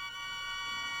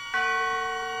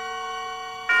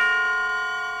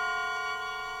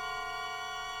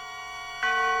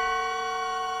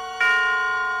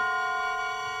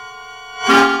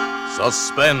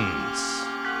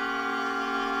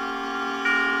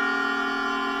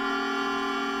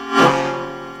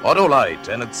 Autolite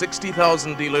and its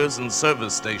 60,000 dealers and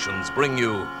service stations bring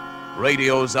you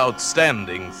radio's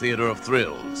outstanding theater of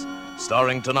thrills.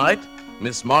 Starring tonight,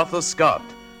 Miss Martha Scott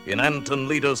in Anton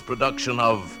Leder's production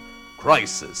of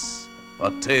Crisis, a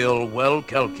tale well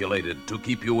calculated to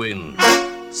keep you in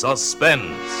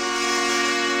suspense.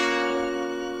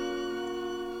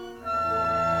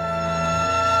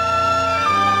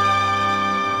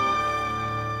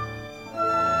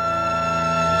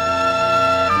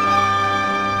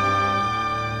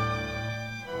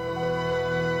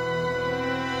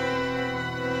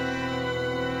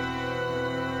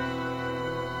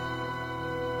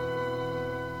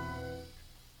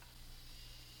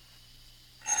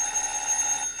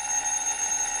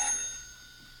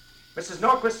 Mrs.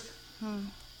 Norquist?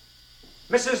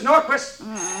 Mrs. Norquist?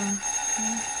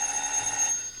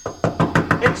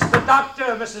 It's the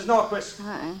doctor, Mrs. Norquist.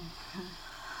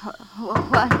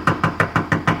 What?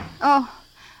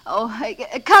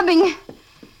 Coming.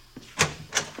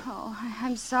 Oh,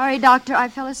 I'm sorry, Doctor. I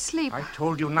fell asleep. I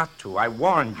told you not to. I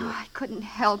warned you. I couldn't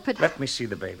help it. Let me see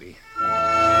the baby.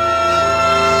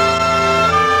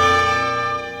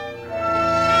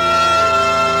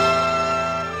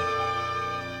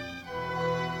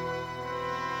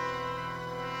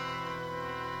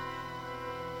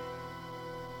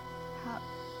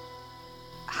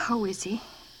 How is he?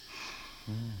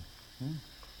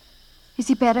 Is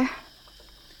he better?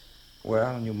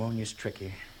 Well, pneumonia's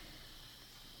tricky.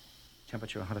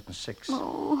 Temperature 106.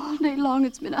 Oh, all day long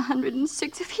it's been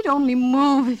 106. If he'd only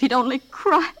move, if he'd only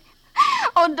cry.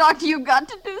 Oh, Doctor, you've got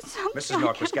to do something. Mrs.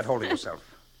 Norquist, get hold of yourself.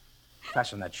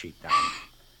 Fasten that sheet down.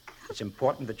 It's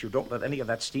important that you don't let any of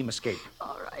that steam escape.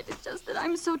 All right, it's just that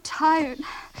I'm so tired.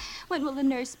 When will the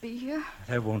nurse be here?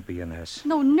 There won't be a nurse.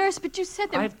 No nurse, but you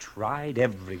said there... I've tried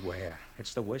everywhere.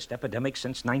 It's the worst epidemic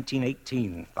since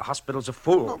 1918. The hospitals are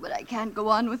full. Oh, but I can't go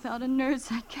on without a nurse.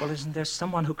 I can't. Well, isn't there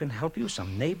someone who can help you?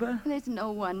 Some neighbor? There's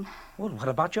no one. Well, what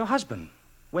about your husband?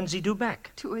 When's he due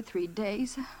back? 2 or 3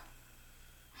 days.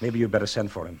 Maybe you'd better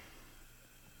send for him.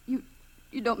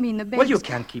 You don't mean the baby? Well, you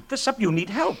can't keep this up. You need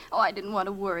help. Oh, I didn't want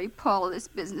to worry Paul. This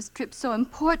business trip's so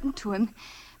important to him.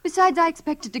 Besides, I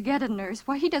expected to get a nurse.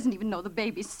 Why, he doesn't even know the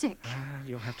baby's sick.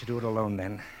 You'll have to do it alone,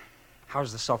 then.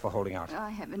 How's the sulfur holding out?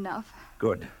 I have enough.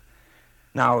 Good.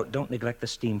 Now, don't neglect the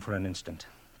steam for an instant.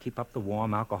 Keep up the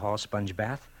warm alcohol sponge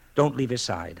bath. Don't leave his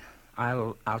side.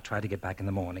 I'll try to get back in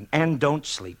the morning. And don't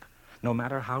sleep. No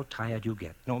matter how tired you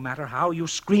get, no matter how you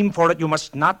scream for it, you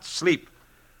must not sleep.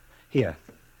 Here,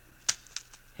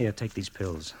 take these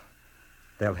pills.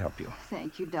 They'll help you.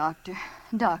 Thank you, Doctor.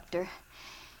 Doctor,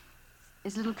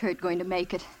 is little Kurt going to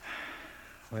make it?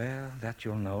 Well, that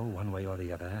you'll know one way or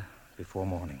the other before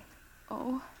morning.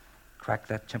 Oh? Crack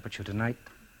that temperature tonight,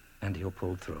 and he'll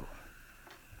pull through.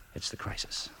 It's the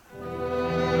crisis.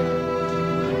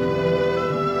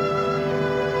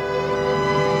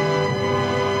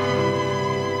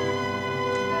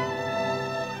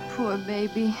 Poor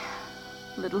baby.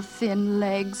 Little thin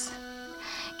legs.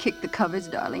 Kick the covers,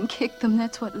 darling. Kick them.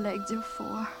 That's what legs are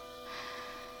for.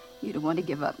 You don't want to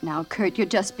give up now, Kurt. You're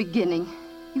just beginning.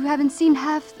 You haven't seen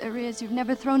half there is. You've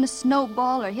never thrown a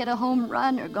snowball or hit a home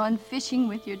run or gone fishing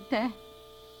with your dad.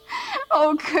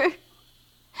 Oh, Kurt.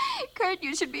 Kurt,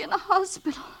 you should be in a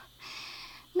hospital.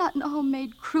 Not in a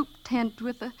homemade croup tent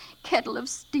with a kettle of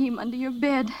steam under your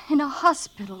bed. In a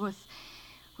hospital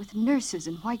with nurses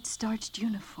in white starched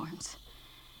uniforms.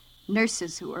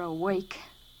 Nurses who are awake.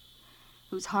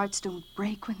 Whose hearts don't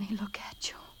break when they look at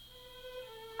you.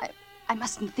 I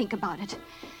mustn't think about it.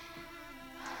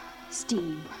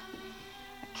 Steam.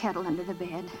 A kettle under the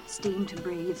bed. Steam to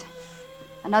breathe.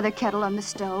 Another kettle on the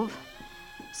stove.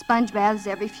 Sponge baths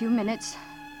every few minutes.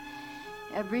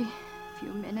 Every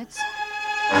few minutes.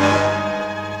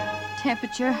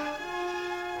 Temperature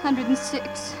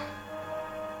 106.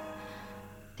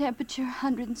 Temperature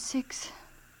 106.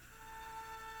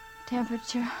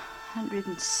 Temperature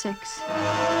 106.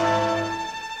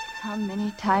 How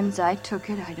many times I took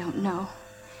it, I don't know.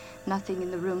 Nothing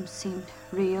in the room seemed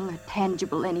real or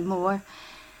tangible anymore.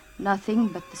 Nothing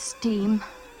but the steam.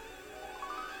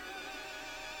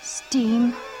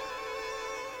 Steam.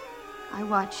 I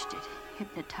watched it,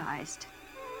 hypnotized.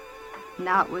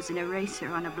 Now it was an eraser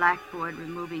on a blackboard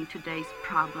removing today's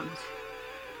problems.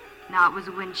 Now it was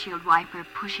a windshield wiper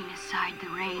pushing aside the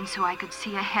rain so I could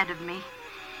see ahead of me.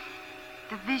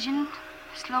 The vision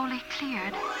slowly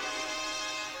cleared.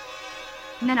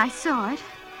 And then I saw it.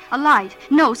 A light.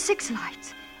 No, 6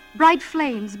 lights. Bright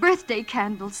flames, birthday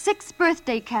candles. 6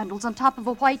 birthday candles on top of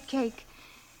a white cake.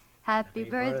 Happy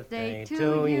birthday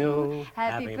to you.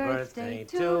 Happy birthday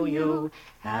to you.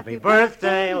 Happy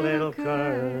birthday, little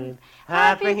Kurt.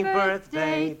 Happy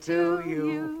birthday to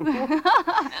you.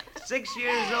 6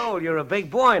 years old. You're a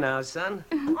big boy now, son.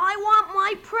 I want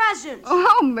my presents.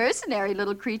 Oh, mercenary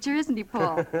little creature, isn't he,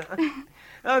 Paul?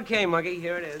 Okay, Muggy,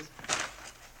 here it is.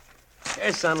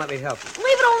 Here, son, let me help you.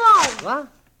 Leave it alone. What?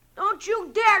 Don't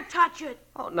you dare touch it.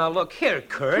 Oh, now look here,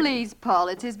 Kurt. Please, Paul,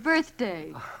 it's his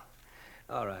birthday.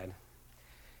 All right.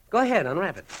 Go ahead,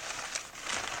 unwrap it.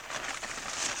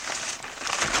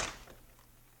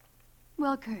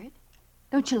 Well, Kurt,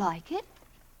 don't you like it?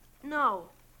 No.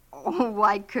 Oh,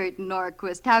 why, Kurt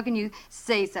Norquist, how can you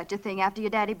say such a thing after your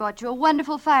daddy bought you a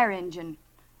wonderful fire engine?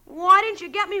 Why didn't you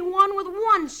get me one with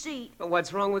one seat? But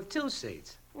what's wrong with 2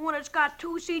 seats? When it's got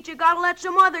 2 seats, you gotta let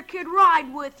some other kid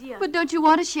ride with you. But don't you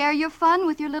want to share your fun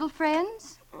with your little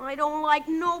friends? I don't like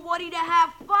nobody to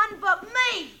have fun but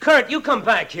me. Kurt, you come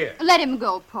back here. Let him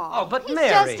go, Paul. Oh, but He's Mary.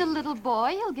 just a little boy.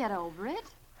 He'll get over it.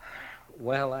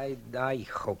 Well, I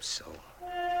hope so.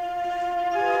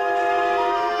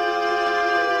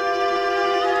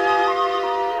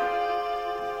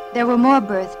 There were more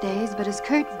birthdays, but as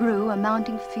Kurt grew, a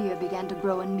mounting fear began to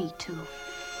grow in me, too.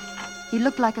 He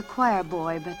looked like a choir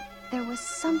boy, but there was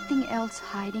something else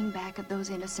hiding back of those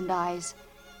innocent eyes.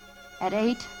 At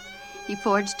 8, he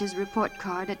forged his report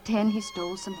card. At 10, he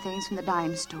stole some things from the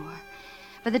dime store.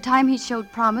 By the time he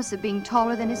showed promise of being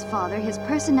taller than his father, his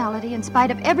personality, in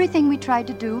spite of everything we tried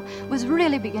to do, was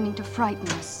really beginning to frighten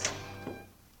us.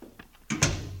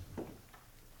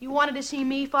 You wanted to see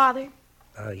me, Father?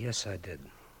 Yes, I did.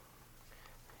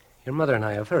 Your mother and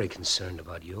I are very concerned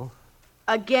about you.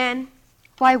 Again?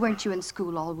 Why weren't you in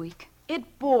school all week? It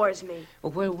bores me.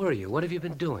 Well, where were you? What have you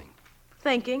been doing?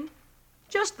 Thinking.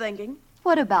 Just thinking.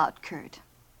 What about, Kurt?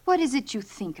 What is it you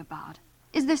think about?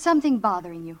 Is there something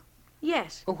bothering you?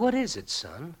 Yes. Well, what is it,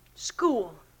 son?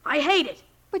 School. I hate it.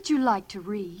 But you like to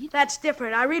read. That's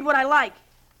different. I read what I like.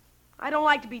 I don't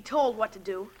like to be told what to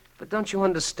do. But don't you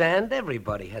understand?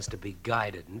 Everybody has to be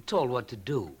guided and told what to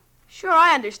do. Sure,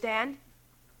 I understand.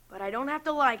 But I don't have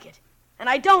to like it. And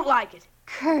I don't like it.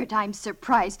 Kurt, I'm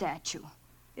surprised at you.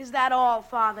 Is that all,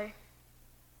 Father?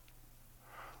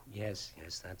 Yes,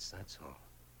 that's all.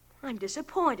 I'm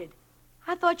disappointed.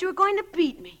 I thought you were going to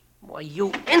beat me. Why,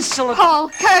 you insolent... Paul,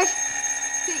 Kurt!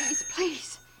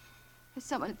 Please. There's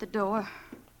someone at the door.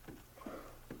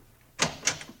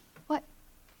 What?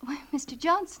 Why, Mr.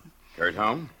 Johnson. Kurt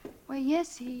home? Why,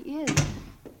 yes, he is.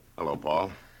 Hello,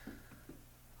 Paul.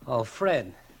 Oh,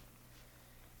 Fred.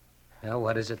 Well,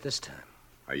 what is it this time?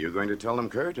 Are you going to tell them,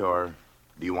 Kurt, or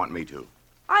do you want me to?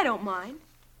 I don't mind.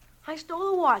 I stole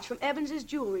a watch from Evans's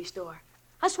jewelry store.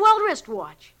 A swelled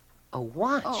wristwatch. A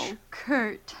watch? Oh,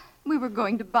 Kurt. We were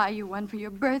going to buy you one for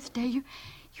your birthday. You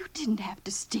didn't have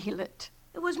to steal it.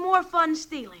 It was more fun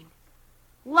stealing.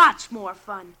 Lots more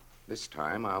fun. This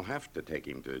time I'll have to take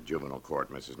him to juvenile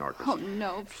court, Mrs. Norquist. Oh,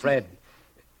 no. Fred,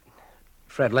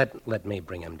 let me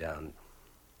bring him down.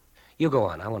 You go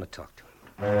on. I want to talk to him.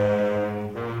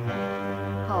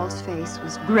 Paul's face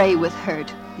was gray with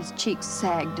hurt. His cheeks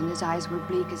sagged and his eyes were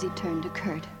bleak as he turned to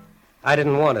Kurt. I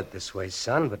didn't want it this way,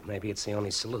 son, but maybe it's the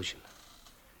only solution.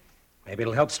 Maybe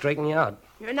it'll help straighten you out.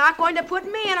 You're not going to put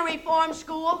me in a reform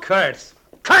school. Kurt!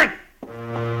 Kurt!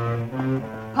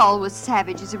 Paul was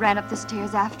savage as he ran up the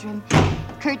stairs after him.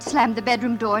 Kurt slammed the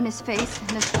bedroom door in his face,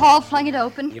 and as Paul flung it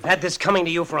open... You've had this coming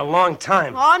to you for a long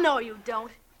time. Oh, no, you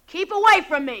don't. Keep away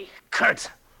from me. Kurt!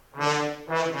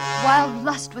 Wild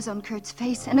lust was on Kurt's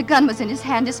face, and a gun was in his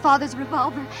hand, his father's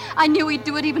revolver. I knew he'd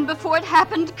do it even before it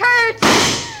happened. Kurt!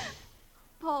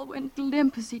 Paul went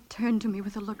limp as he turned to me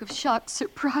with a look of shocked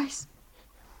surprise.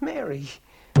 Mary.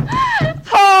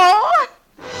 Paul!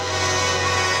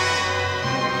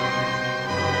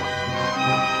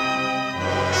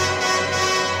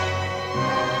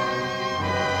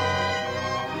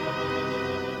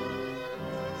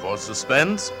 For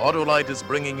suspense, Autolite is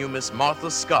bringing you Miss Martha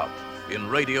Scott in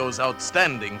radio's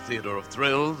outstanding theater of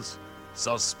thrills,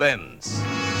 Suspense.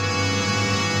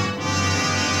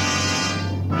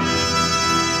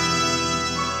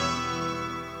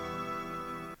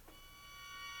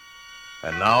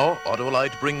 And now,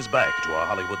 Autolite brings back to our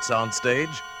Hollywood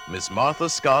soundstage Miss Martha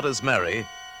Scott as Mary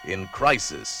in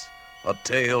Crisis, a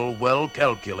tale well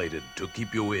calculated to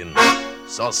keep you in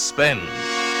suspense.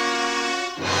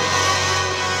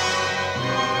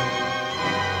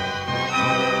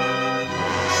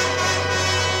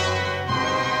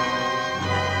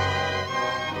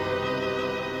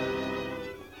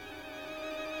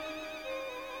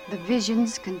 The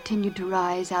visions continued to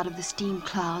rise out of the steam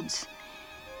clouds.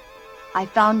 I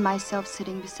found myself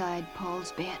sitting beside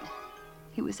Paul's bed.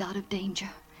 He was out of danger.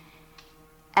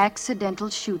 Accidental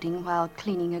shooting while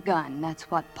cleaning a gun.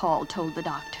 That's what Paul told the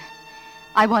doctor.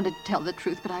 I wanted to tell the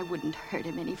truth, but I wouldn't hurt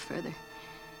him any further.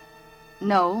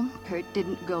 No, Kurt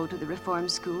didn't go to the reform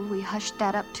school. We hushed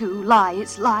that up, too.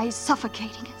 Lies,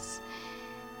 suffocating us.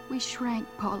 We shrank,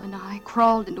 Paul and I,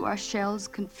 crawled into our shells,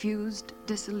 confused,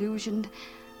 disillusioned,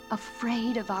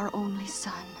 afraid of our only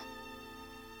son.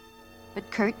 But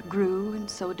Kurt grew, and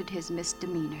so did his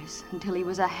misdemeanors, until he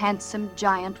was a handsome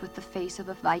giant with the face of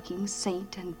a Viking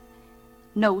saint and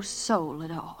no soul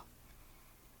at all.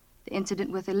 The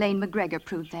incident with Elaine McGregor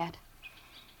proved that.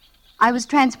 I was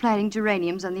transplanting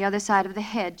geraniums on the other side of the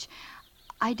hedge.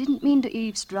 I didn't mean to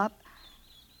eavesdrop.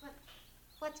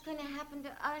 What's going to happen to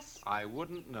us? I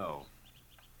wouldn't know.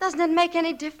 Doesn't it make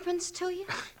any difference to you?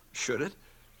 Should it?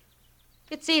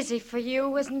 It's easy for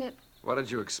you, isn't it? What did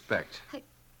you expect?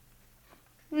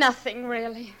 Nothing,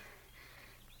 really.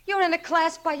 You're in a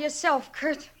class by yourself,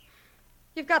 Kurt.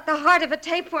 You've got the heart of a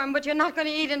tapeworm, but you're not going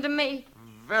to eat into me.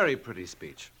 Very pretty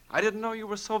speech. I didn't know you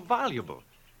were so valuable.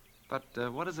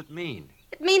 But what does it mean?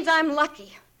 It means I'm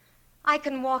lucky. I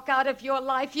can walk out of your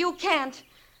life. You can't.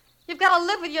 You've got to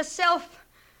live with yourself.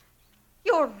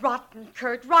 You're rotten,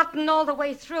 Kurt, rotten all the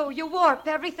way through. You warp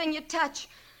everything you touch.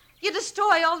 You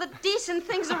destroy all the decent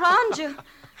things around you.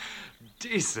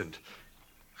 Decent?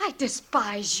 I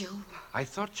despise you. I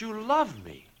thought you loved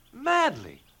me.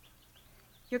 Madly.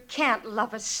 You can't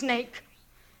love a snake.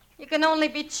 You can only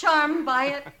be charmed by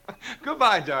it.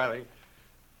 Goodbye, darling.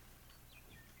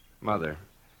 Mother,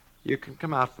 you can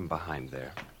come out from behind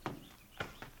there.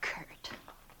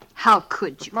 How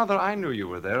could you? Mother, I knew you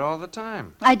were there all the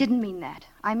time. I didn't mean that.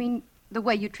 I mean the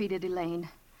way you treated Elaine.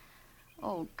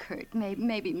 Oh, Kurt,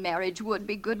 maybe marriage would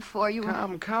be good for you.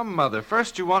 Come, Mother.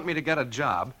 First you want me to get a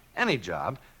job, any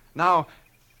job. Now,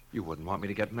 you wouldn't want me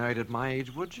to get married at my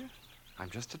age, would you? I'm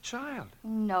just a child.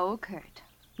 No, Kurt.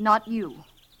 Not you.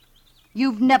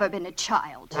 You've never been a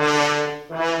child.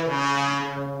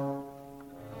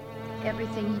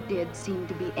 Everything he did seemed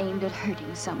to be aimed at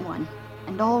hurting someone,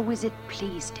 and always it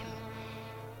pleased him.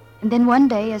 And then one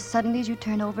day, as suddenly as you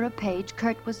turn over a page,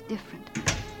 Kurt was different.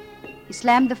 He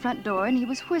slammed the front door and he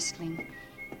was whistling.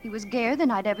 He was gayer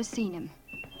than I'd ever seen him.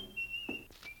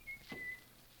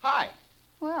 Hi.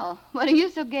 Well, what are you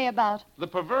so gay about? The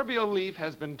proverbial leaf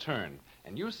has been turned,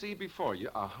 and you see before you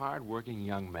a hard-working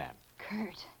young man.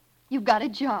 Kurt, you've got a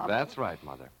job. That's right,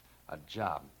 Mother. A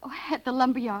job. Oh, at the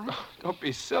lumberyard. Oh, don't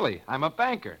be silly. I'm a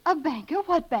banker. A banker?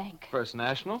 What bank? First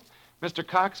National. Mr.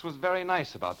 Cox was very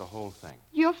nice about the whole thing.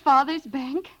 Your father's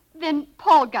bank? Then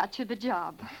Paul got you the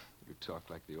job. You talk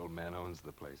like the old man owns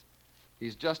the place.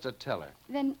 He's just a teller.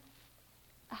 Then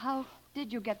how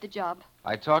did you get the job?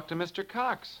 I talked to Mr.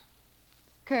 Cox.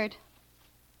 Kurt,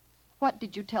 what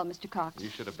did you tell Mr. Cox? You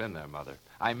should have been there, Mother.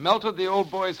 I melted the old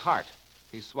boy's heart.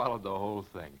 He swallowed the whole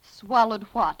thing. Swallowed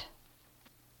what?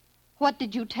 What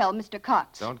did you tell Mr.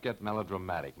 Cox? Don't get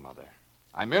melodramatic, Mother.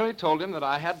 I merely told him that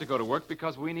I had to go to work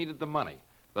because we needed the money,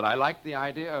 that I liked the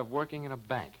idea of working in a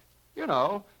bank. You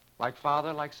know, like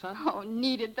father, like son. Oh,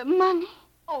 needed the money?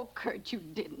 Oh, Kurt, you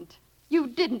didn't. You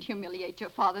didn't humiliate your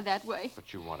father that way.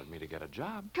 But you wanted me to get a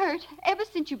job. Kurt, ever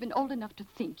since you've been old enough to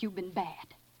think, you've been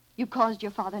bad. You caused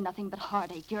your father nothing but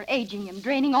heartache. You're aging him,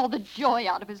 draining all the joy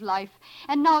out of his life.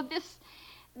 And now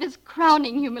this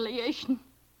crowning humiliation.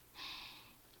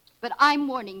 But I'm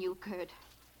warning you, Kurt.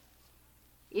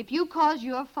 If you cause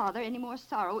your father any more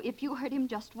sorrow, if you hurt him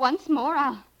just once more,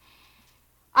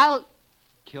 I'll...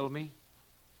 Kill me?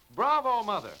 Bravo,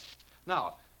 Mother.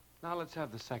 Now let's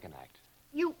have the second act.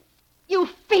 You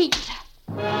feet!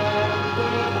 It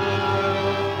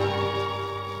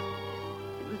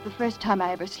was the first time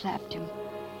I ever slapped him.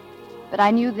 But I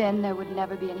knew then there would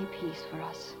never be any peace for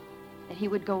us. That he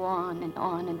would go on and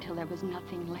on until there was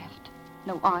nothing left.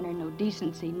 No honor, no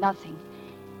decency, nothing.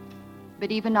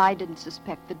 But even I didn't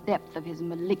suspect the depth of his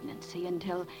malignancy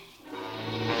until it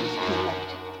was too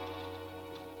late.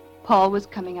 Paul was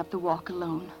coming up the walk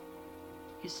alone.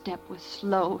 His step was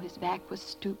slow, his back was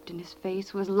stooped, and his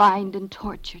face was lined and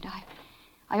tortured.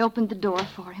 I opened the door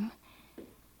for him.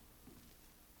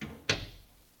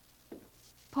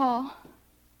 Paul,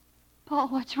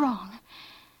 what's wrong?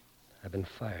 I've been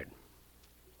fired.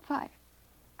 Fired?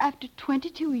 After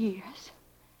 22 years?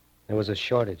 There was a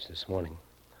shortage this morning.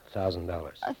 $1,000.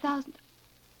 1,000?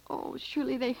 Oh,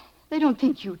 surely they don't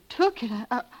think you took it.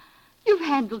 You've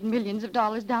handled millions of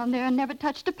dollars down there and never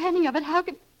touched a penny of it. How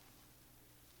could...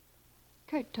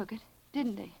 Kurt took it,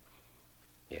 didn't he?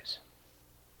 Yes.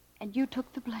 And you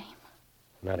took the blame?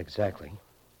 Not exactly.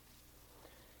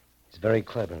 He's very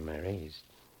clever, Mary. He's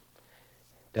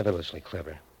devilishly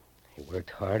clever. He worked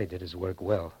hard. He did his work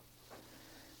well.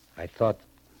 I thought...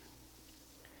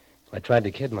 I tried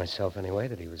to kid myself anyway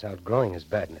that he was outgrowing his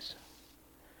badness.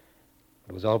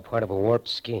 It was all part of a warped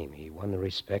scheme. He won the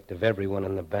respect of everyone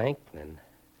in the bank, and then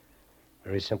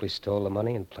very simply stole the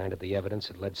money and planted the evidence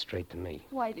that led straight to me.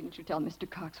 Why didn't you tell Mr.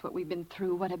 Cox what we've been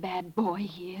through, what a bad boy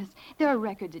he is? There are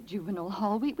records at Juvenile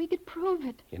Hall. We could prove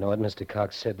it. You know what Mr.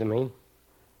 Cox said to me?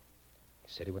 He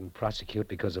said he wouldn't prosecute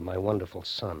because of my wonderful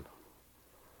son.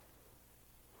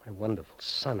 My wonderful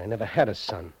son. I never had a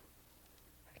son.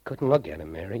 I couldn't look at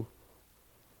him, Mary.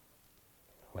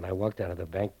 When I walked out of the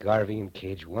bank, Garvey in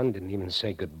cage 1 didn't even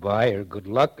say goodbye or good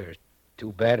luck or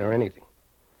too bad or anything.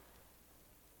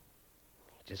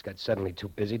 He just got suddenly too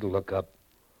busy to look up.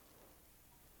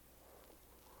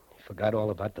 He forgot all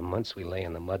about the months we lay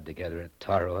in the mud together at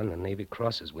Taro and the Navy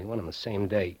Crosses. We won on the same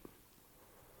day.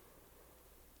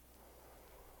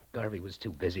 Garvey was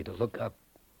too busy to look up.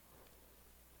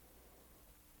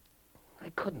 I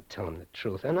couldn't tell him the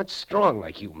truth. I'm not strong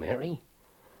like you, Mary.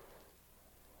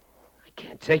 I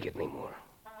can't take it anymore.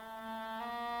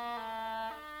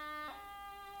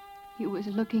 He was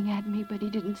looking at me, but he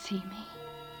didn't see me.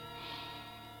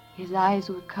 His eyes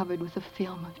were covered with a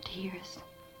film of tears.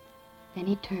 Then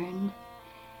he turned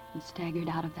and staggered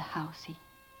out of the house. He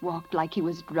walked like he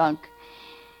was drunk.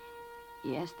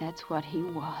 Yes, that's what he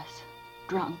was.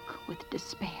 Drunk with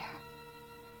despair.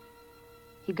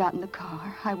 He got in the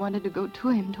car. I wanted to go to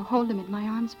him, to hold him in my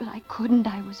arms, but I couldn't.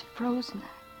 I was frozen.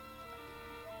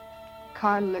 The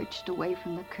car lurched away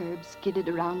from the curb, skidded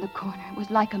around the corner. It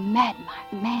was like a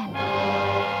madman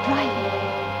driving.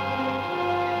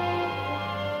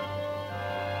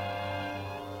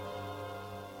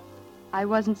 I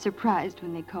wasn't surprised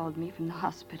when they called me from the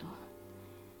hospital.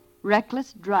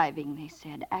 Reckless driving, they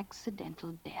said.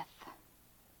 Accidental death.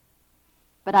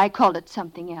 But I called it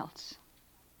something else.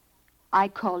 I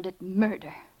called it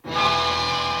murder.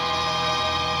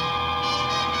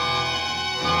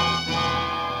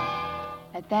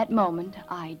 At that moment,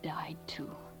 I died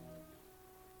too.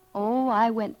 Oh,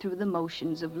 I went through the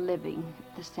motions of living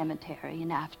at the cemetery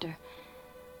and after.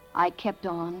 I kept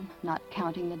on, not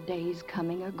counting the days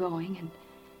coming or going, and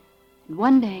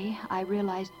one day I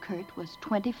realized Kurt was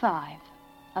 25,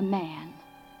 a man,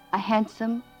 a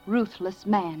handsome, ruthless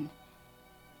man.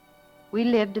 We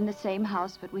lived in the same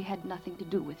house, but we had nothing to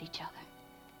do with each other.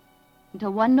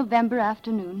 Until one November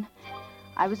afternoon,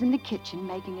 I was in the kitchen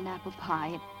making an apple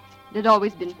pie. It had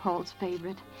always been Paul's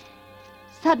favorite.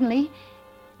 Suddenly,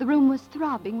 the room was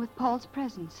throbbing with Paul's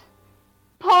presence.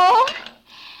 Paul!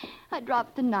 I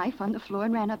dropped the knife on the floor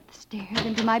and ran up the stairs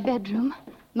into my bedroom,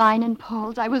 mine and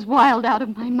Paul's. I was wild out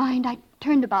of my mind. I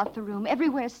turned about the room,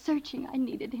 everywhere searching. I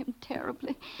needed him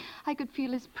terribly. I could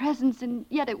feel his presence, and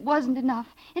yet it wasn't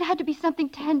enough. It had to be something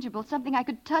tangible, something I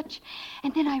could touch.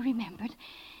 And then I remembered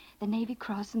the Navy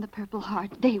Cross and the Purple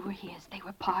Heart. They were his. They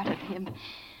were part of him.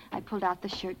 I pulled out the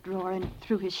shirt drawer and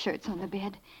threw his shirts on the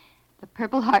bed. The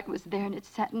Purple Heart was there in its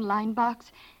satin-lined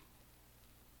box,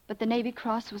 but the Navy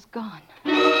Cross was gone.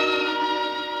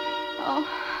 Oh,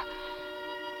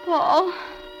 Paul.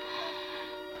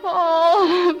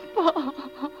 Paul. Paul.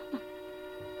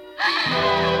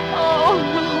 Oh.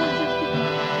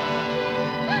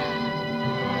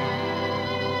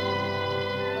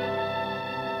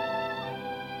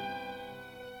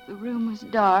 The room was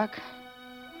dark.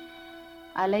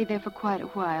 I lay there for quite a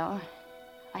while.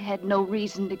 I had no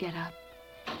reason to get up.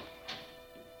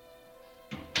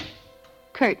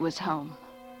 Kurt was home.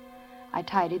 I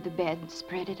tidied the bed,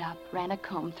 spread it up, ran a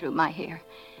comb through my hair.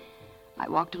 I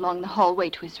walked along the hallway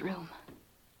to his room.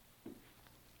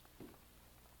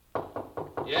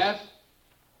 Yes?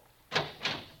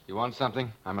 You want something?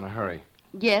 I'm in a hurry.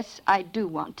 Yes, I do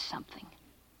want something.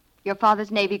 Your father's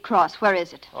Navy Cross, where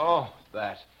is it? Oh,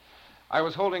 that. I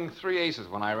was holding 3 aces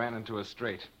when I ran into a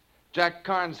straight. Jack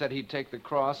Carnes said he'd take the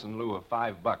cross in lieu of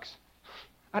 $5.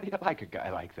 How do you like a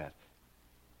guy like that?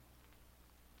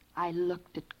 I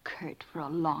looked at Kurt for a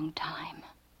long time.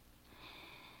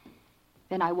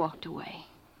 Then I walked away.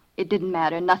 It didn't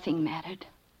matter. Nothing mattered.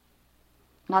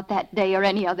 Not that day or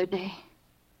any other day.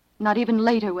 Not even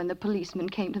later when the policeman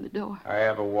came to the door. I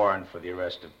have a warrant for the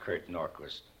arrest of Kurt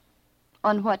Norquist.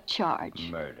 On what charge?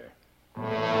 Murder.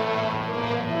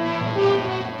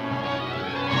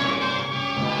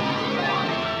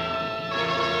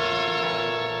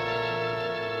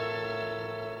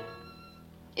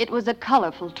 It was a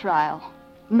colorful trial.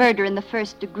 Murder in the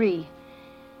first degree.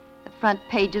 The front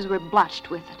pages were blotched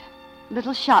with it.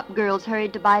 Little shop girls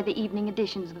hurried to buy the evening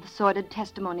editions of the sordid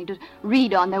testimony to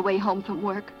read on their way home from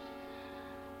work.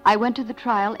 I went to the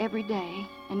trial every day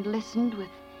and listened with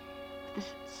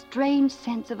this strange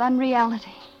sense of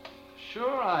unreality.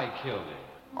 Sure I killed him.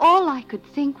 All I could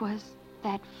think was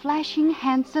that flashing,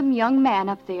 handsome young man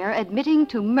up there admitting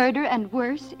to murder and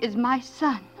worse is my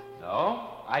son. No,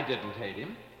 I didn't hate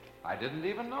him. I didn't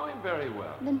even know him very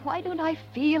well. Then why don't I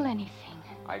feel anything?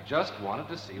 I just wanted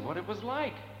to see what it was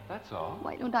like. That's all.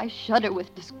 Why don't I shudder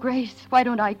with disgrace? Why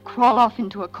don't I crawl off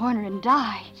into a corner and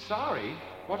die? Sorry?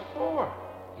 What for?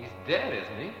 He's dead,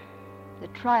 isn't he? The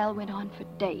trial went on for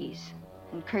days,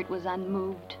 and Kurt was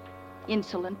unmoved,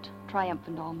 insolent,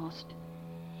 triumphant almost.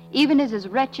 Even as his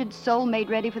wretched soul made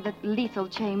ready for the lethal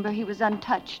chamber, he was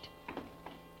untouched.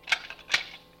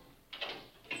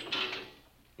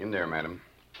 In there, madam.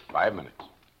 5 minutes.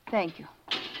 Thank you.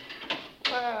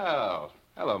 Well,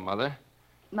 hello, Mother.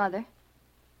 Mother?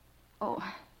 Oh,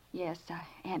 yes, I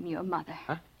am your mother.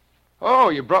 Huh? Oh,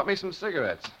 you brought me some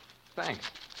cigarettes. Thanks.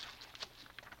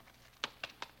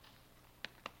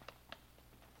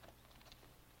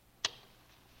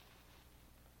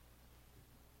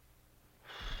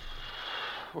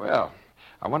 Well,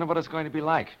 I wonder what it's going to be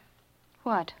like.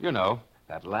 What? You know,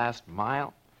 that last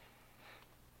mile.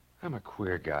 I'm a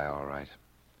queer guy, all right.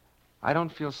 I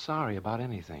don't feel sorry about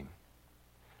anything.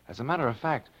 As a matter of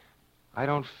fact, I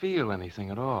don't feel anything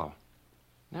at all.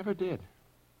 Never did.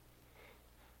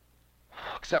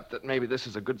 Except that maybe this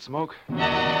is a good smoke. I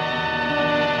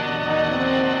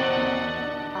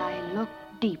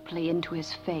looked deeply into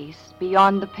his face,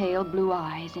 beyond the pale blue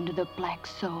eyes, into the black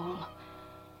soul.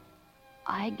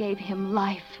 I gave him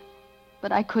life,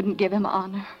 but I couldn't give him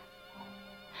honor.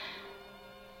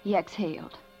 He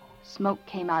exhaled. Smoke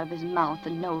came out of his mouth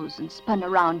and nose and spun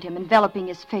around him, enveloping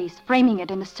his face, framing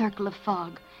it in a circle of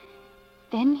fog.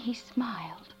 Then he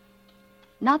smiled.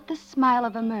 Not the smile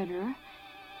of a murderer,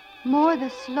 more the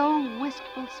slow,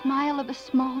 wistful smile of a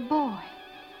small boy.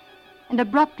 And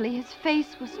abruptly his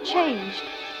face was changed.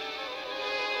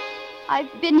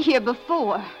 I've been here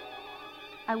before.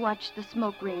 I watched the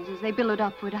smoke rings as they billowed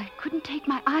upward. I couldn't take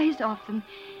my eyes off them.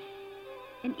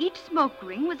 In each smoke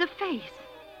ring was a face.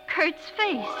 Kurt's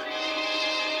face.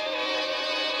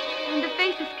 And the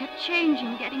faces kept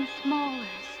changing, getting smaller,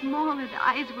 smaller. The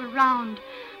eyes were round,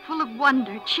 full of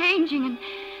wonder, changing, and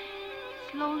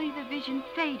slowly the vision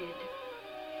faded.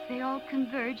 They all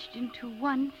converged into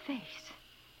one face.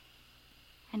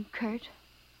 And Kurt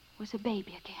was a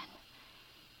baby again.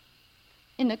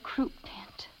 In a croup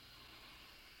tent.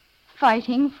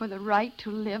 Fighting for the right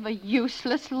to live a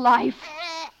useless life.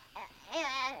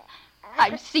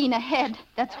 I've seen ahead.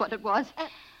 That's what it was.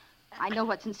 I know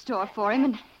what's in store for him,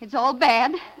 and it's all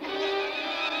bad.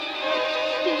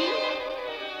 Steam.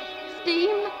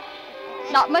 Steam.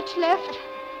 Not much left.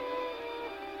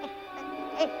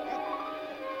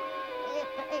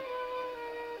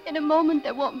 In a moment,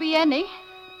 there won't be any.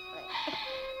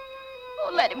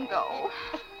 Oh, let him go.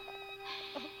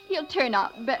 He'll turn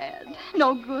out bad.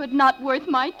 No good, not worth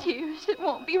my tears. It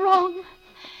won't be wrong.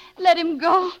 Let him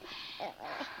go.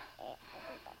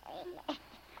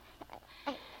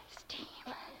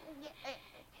 Steam.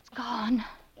 It's gone.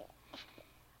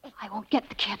 I won't get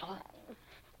the kettle.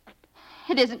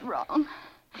 It isn't wrong.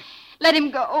 Let him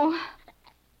go.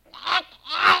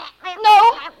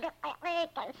 No.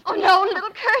 Oh, no, little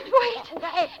Kurt, wait.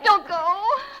 Don't go.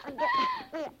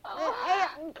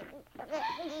 Oh.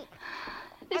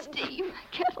 The steam.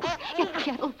 Kettle. Get the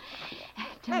kettle.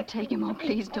 Don't take him. Oh,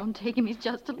 please don't take him. He's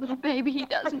just a little baby. He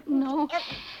doesn't know.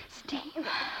 Steam.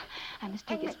 I must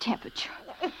take his temperature.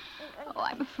 Oh,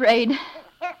 I'm afraid.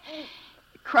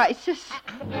 Crisis.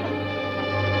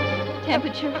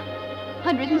 Temperature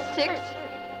 106.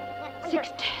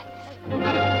 6/10.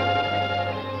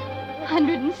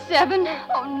 107.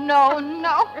 Oh, no,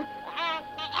 no.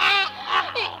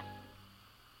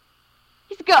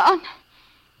 He's gone.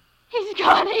 He's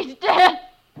gone. He's dead.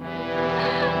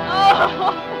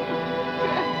 Oh.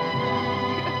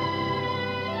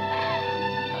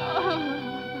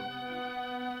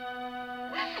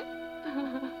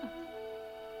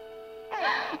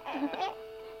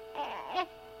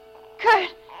 Kurt.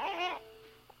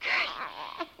 Kurt.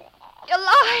 You're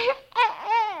alive.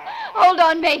 Hold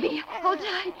on, baby. Hold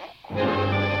tight.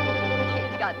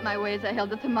 Tears got in my way as I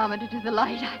held the thermometer to the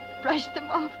light. I brushed them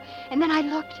off, and then I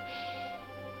looked.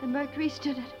 The mercury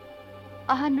stood at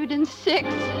 106,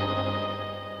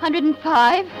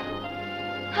 105,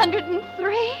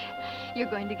 103. You're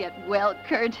going to get well,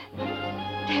 Kurt.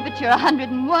 Temperature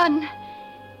 101.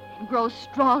 And grow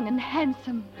strong and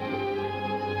handsome.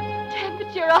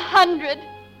 Temperature 100.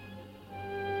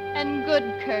 And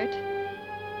good, Kurt.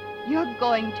 You're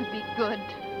going to be good.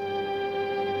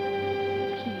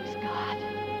 Please, God.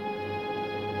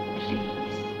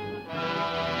 Please.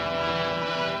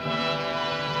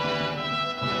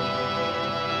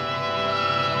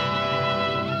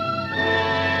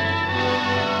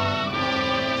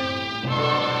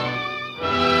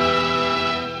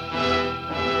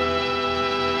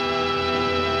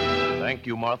 thank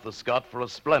you, Martha Scott, for a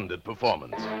splendid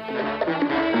performance.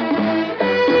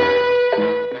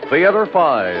 Theater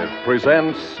 5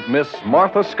 presents Miss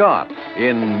Martha Scott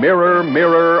in Mirror,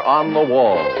 Mirror on the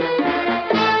Wall.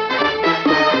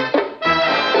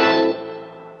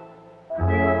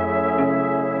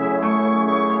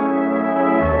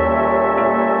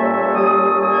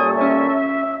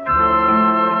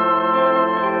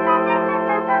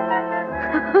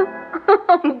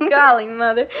 Oh, golly,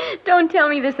 Mother. Don't tell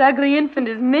me this ugly infant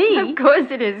is me. Of course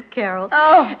it is, Carol.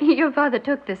 Oh. Your father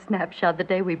took this snapshot the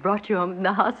day we brought you home from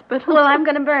the hospital. Well, I'm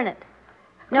going to burn it.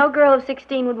 No girl of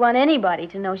 16 would want anybody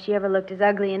to know she ever looked as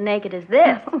ugly and naked as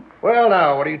this. Well,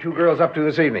 now, what are you two girls up to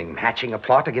this evening? Hatching a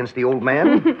plot against the old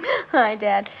man? Hi,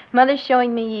 Dad. Mother's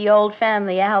showing me ye old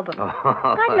family album. Oh.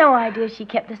 I'd no idea she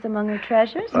kept this among her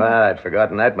treasures. Well, I'd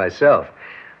forgotten that myself.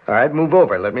 All right, move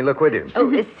over. Let me look with you.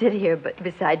 Oh, sit here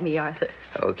beside me, Arthur.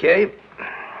 Okay.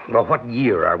 Well, what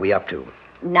year are we up to?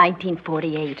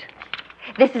 1948.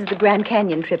 This is the Grand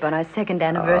Canyon trip on our second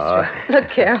anniversary. Look,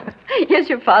 Carol, here's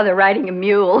your father riding a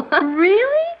mule.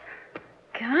 Really?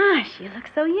 Gosh, you look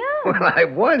so young. Well, I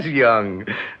was young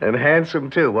and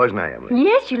handsome, too, wasn't I, Emily?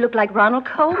 Yes, you look like Ronald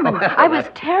Coleman. I was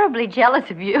terribly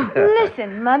jealous of you.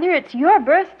 Listen, Mother, it's your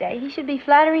birthday. He should be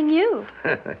flattering you.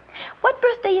 What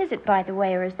birthday is it, by the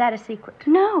way, or is that a secret?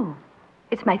 No,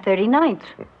 it's my 39th.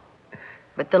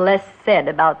 But the less said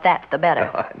about that, the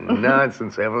better. Oh,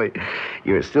 nonsense, Emily.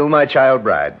 You're still my child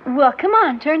bride. Well, come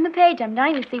on, turn the page. I'm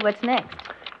dying to see what's next.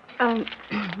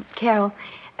 Carol,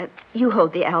 you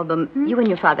hold the album. You and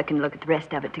your father can look at the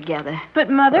rest of it together. But,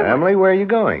 Mother... Emily, where are you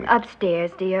going?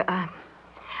 Upstairs, dear.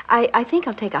 I think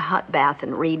I'll take a hot bath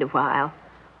and read a while.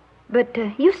 But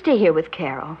you stay here with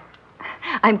Carol.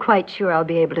 I'm quite sure I'll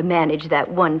be able to manage that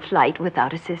one flight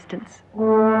without assistance.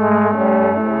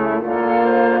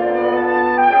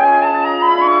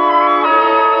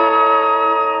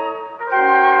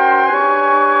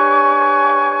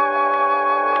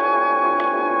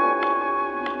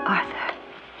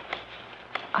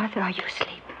 Arthur, are you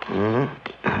asleep?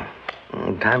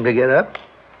 Mm-hmm. Time to get up?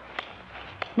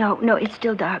 No, it's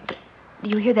still dark, but do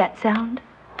you hear that sound?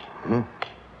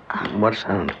 What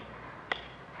sound?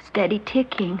 Steady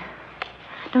ticking.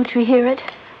 Don't you hear it?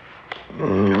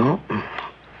 No.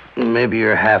 Maybe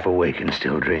you're half awake and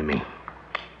still dreaming.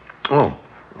 Oh,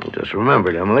 I just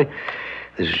remembered, Emily.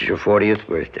 This is your 40th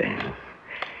birthday.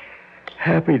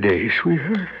 Happy day,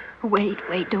 sweetheart. Wait,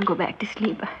 don't go back to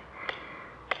sleep.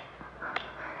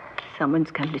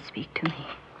 Someone's come to speak to me.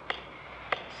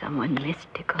 Someone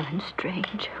mystical and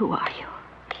strange. Who are you?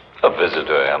 A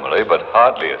visitor, Emily, but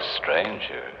hardly a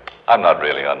stranger. I'm not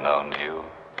really unknown to you.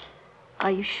 Are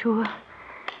you sure?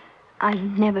 I've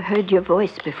never heard your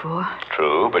voice before.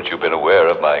 True, but you've been aware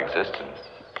of my existence.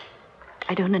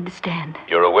 I don't understand.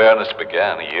 Your awareness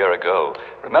began a year ago.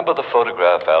 Remember the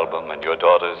photograph album and your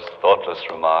daughter's thoughtless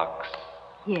remarks?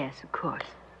 Yes, of course.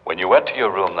 When you went to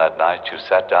your room that night, you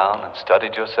sat down and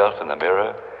studied yourself in the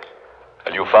mirror,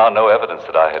 and you found no evidence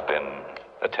that I had been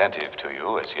attentive to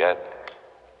you as yet.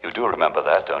 You do remember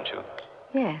that, don't you?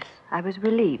 Yes, I was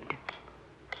relieved.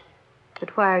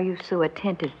 But why are you so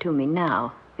attentive to me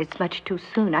now? It's much too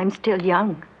soon. I'm still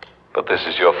young. But this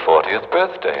is your 40th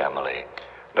birthday, Emily.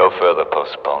 No further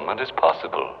postponement is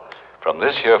possible. From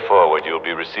this year forward, you'll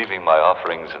be receiving my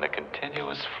offerings in a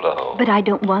continuous flow. But I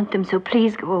don't want them, so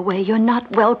please go away. You're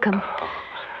not welcome.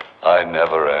 I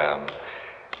never am.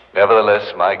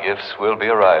 Nevertheless, my gifts will be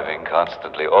arriving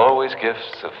constantly, always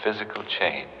gifts of physical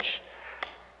change.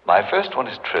 My first one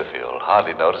is trivial,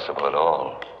 hardly noticeable at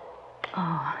all.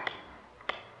 Oh,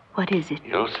 what is it?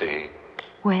 You'll see.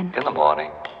 When? In the morning,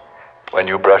 when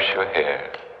you brush your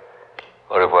hair.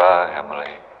 Au revoir,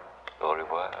 Emily. Au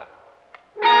revoir.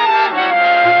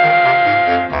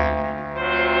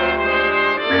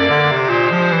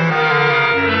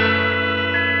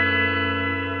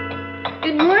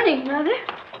 Good morning, Mother.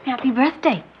 Happy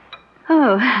birthday.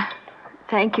 Oh,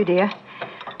 thank you, dear.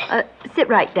 Sit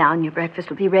right down. Your breakfast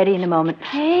will be ready in a moment.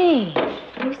 Hey,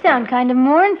 you sound kind of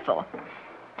mournful.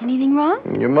 Anything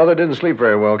wrong? Your mother didn't sleep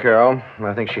very well, Carol.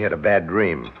 I think she had a bad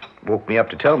dream. Woke me up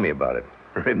to tell me about it.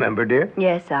 Remember, dear?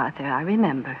 Yes, Arthur, I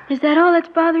remember. Is that all that's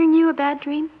bothering you, a bad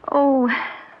dream? Oh,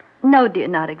 no, dear,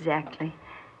 not exactly.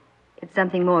 It's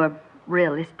something more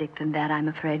realistic than that, I'm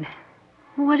afraid.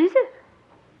 What is it?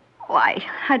 Why,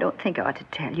 I don't think I ought to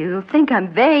tell you. You'll think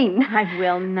I'm vain. I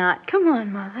will not. Come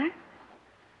on, Mother.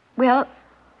 Well,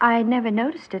 I never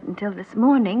noticed it until this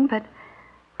morning, but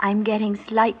I'm getting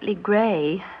slightly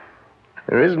gray.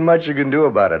 There isn't much you can do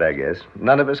about it, I guess.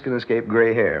 None of us can escape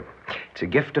gray hair. It's a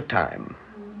gift of time.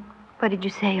 What did you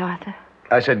say, Arthur?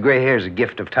 I said gray hair's a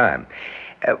gift of time.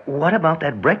 What about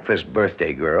that breakfast,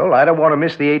 birthday girl? I don't want to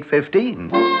miss the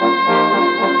 8:15.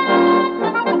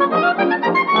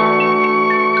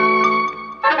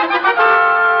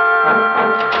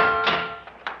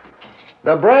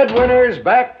 The breadwinner's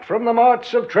back from the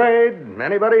marts of trade.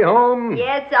 Anybody home?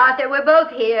 Yes, Arthur, we're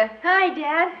both here. Hi,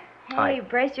 Dad. Hey, Hi.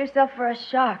 brace yourself for a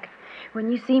shock.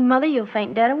 When you see Mother, you'll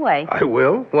faint dead away. I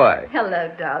will? Why?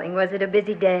 Hello, darling. Was it a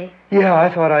busy day? Yeah, I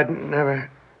thought I'd never...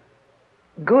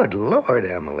 Good Lord,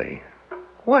 Emily.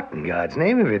 What in God's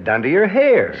name have you done to your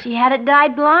hair? She had it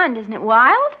dyed blonde. Isn't it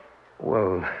wild?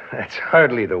 Well, that's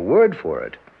hardly the word for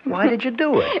it. Why did you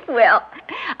do it? Well,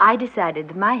 I decided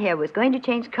that my hair was going to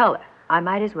change color. I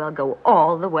might as well go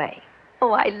all the way.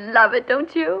 Oh, I love it,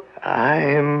 don't you?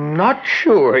 I'm not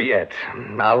sure yet.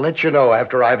 I'll let you know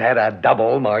after I've had a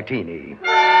double martini.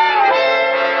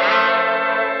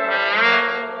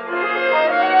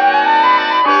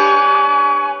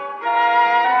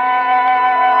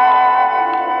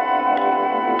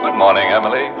 Good morning,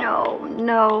 Emily.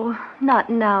 No, not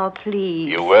now, please.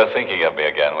 You were thinking of me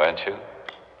again, weren't you?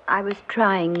 I was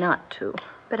trying not to,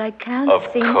 but I can't Of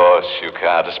seem... course you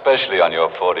can't, especially on your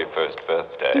 41st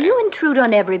birthday. You intrude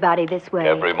on everybody this way.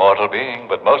 Every mortal being,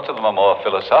 but most of them are more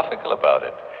philosophical about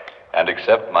it and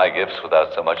accept my gifts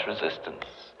without so much resistance.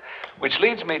 Which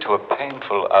leads me to a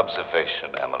painful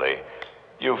observation, Emily.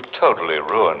 You've totally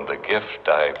ruined the gift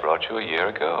I brought you a year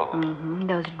ago. Mm-hmm.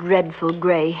 Those dreadful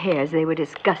gray hairs, they were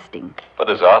disgusting. But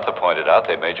as Arthur pointed out,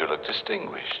 they made you look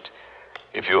distinguished.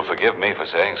 If you'll forgive me for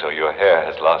saying so, your hair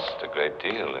has lost a great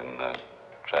deal in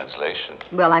translation.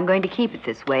 Well, I'm going to keep it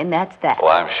this way, and that's that. Oh,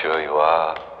 I'm sure you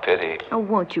are. Pity. Oh,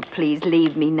 won't you please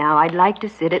leave me now? I'd like to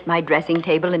sit at my dressing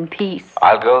table in peace.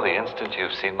 I'll go the instant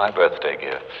you've seen my birthday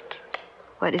gift.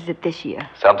 What is it this year?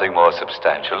 Something more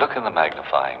substantial. Look in the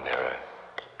magnifying mirror.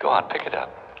 Go on, pick it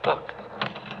up. Look.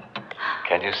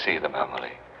 Can you see them,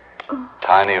 Emily?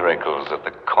 Tiny wrinkles at the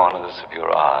corners of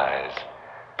your eyes.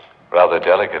 Rather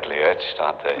delicately etched,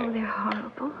 aren't they? Oh, they're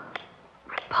horrible.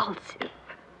 Repulsive.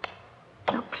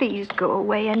 Now, please go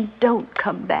away and don't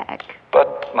come back.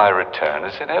 But my return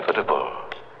is inevitable.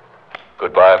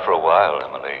 Goodbye for a while,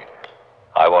 Emily.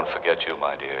 I won't forget you,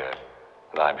 my dear.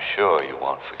 And I'm sure you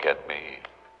won't forget me.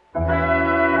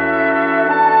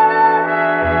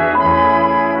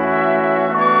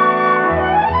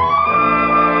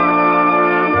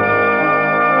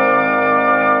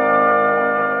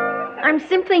 I'm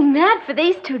simply mad for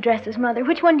these two dresses, Mother.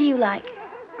 Which one do you like?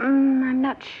 I'm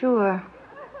not sure.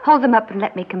 Hold them up and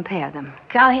let me compare them.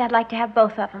 Golly, I'd like to have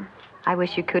both of them. I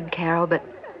wish you could, Carol, but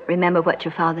remember what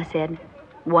your father said.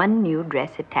 One new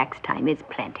dress at tax time is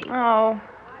plenty. Oh.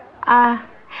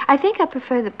 I think I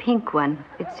prefer the pink one.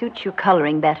 It suits your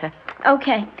coloring better.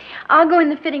 Okay. I'll go in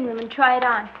the fitting room and try it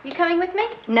on. You coming with me?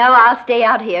 No, I'll stay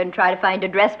out here and try to find a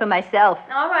dress for myself.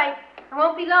 All right. I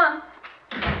won't be long.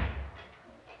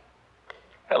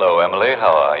 Hello, Emily.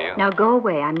 How are you? Now go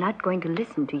away. I'm not going to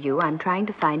listen to you. I'm trying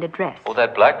to find a dress. Oh,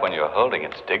 that black one you're holding,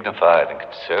 it's dignified and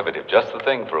conservative. Just the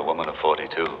thing for a woman of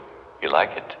 42. You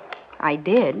like it? I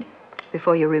did,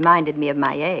 before you reminded me of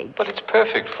my age. But it's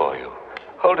perfect for you.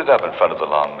 Hold it up in front of the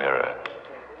long mirror.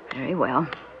 Very well.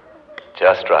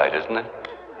 Just right, isn't it?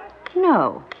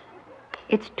 No.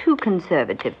 It's too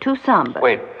conservative, too somber.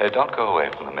 Wait, don't go away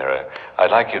from the mirror. I'd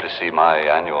like you to see my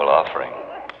annual offering.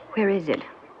 Where is it?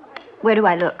 Where do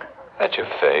I look? At your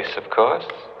face, of course.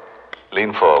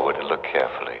 Lean forward and look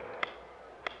carefully.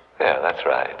 There, that's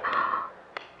right.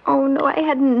 Oh, no, I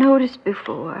hadn't noticed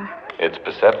before. It's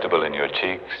perceptible in your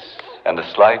cheeks and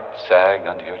a slight sag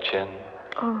under your chin.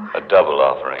 Oh. A double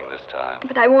offering this time.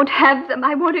 But I won't have them.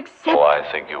 I won't accept. Oh, I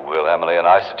think you will, Emily, and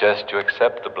I suggest you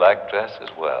accept the black dress as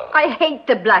well. I hate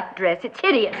the black dress. It's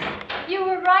hideous. You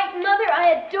were right, Mother.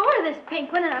 I adore this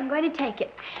pink one, and I'm going to take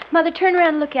it. Mother, turn around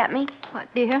and look at me. What,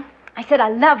 dear? I said I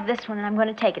love this one, and I'm going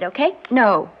to take it, okay?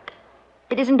 No.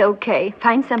 It isn't okay.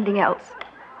 Find something else.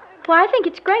 Well, I think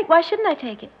it's great. Why shouldn't I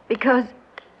take it? Because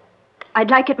I'd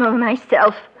like it more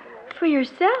myself. For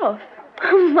yourself?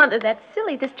 Oh, Mother, that's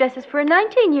silly. This dress is for a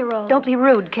 19-year-old. Don't be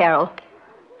rude, Carol.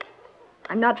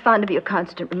 I'm not fond of your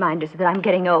constant reminders that I'm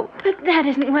getting old. But that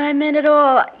isn't what I meant at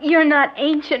all. You're not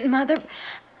ancient, Mother.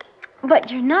 But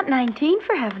you're not 19,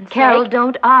 for heaven's sake. Carol,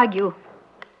 don't argue.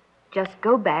 Just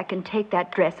go back and take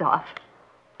that dress off.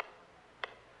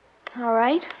 All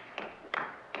right.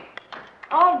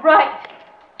 All right.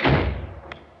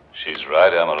 She's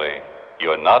right, Emily.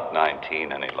 You're not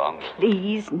 19 any longer.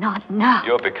 Please, not now.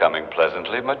 You're becoming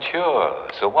pleasantly mature,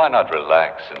 so why not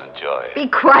relax and enjoy it? Be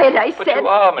quiet, I But said. you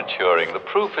are maturing. The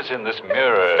proof is in this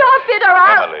mirror. Stop it, or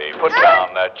I'll... Emily, put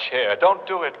down that chair. Don't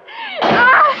do it.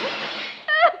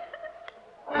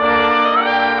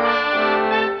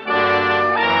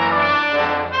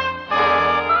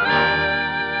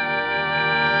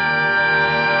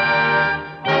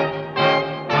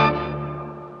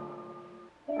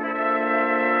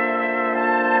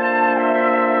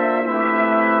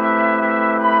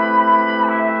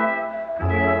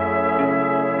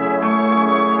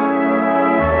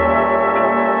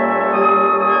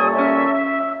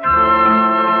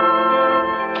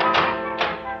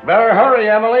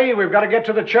 Emily. We've got to get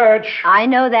to the church. I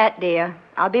know that, dear.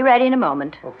 I'll be ready in a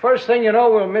moment. Well, first thing you know,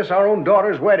 we'll miss our own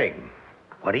daughter's wedding.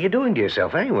 What are you doing to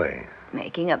yourself anyway?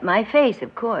 Making up my face,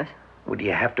 of course. Would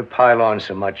you have to pile on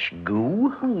so much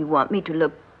goo? You want me to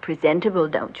look presentable,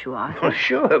 don't you, Arthur? Well,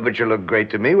 sure, but you look great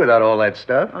to me without all that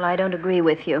stuff. Well, I don't agree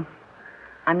with you.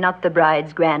 I'm not the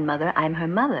bride's grandmother. I'm her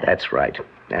mother. That's right.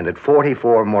 And at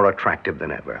 44, more attractive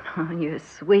than ever. Oh, you're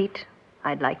sweet.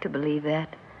 I'd like to believe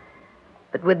that.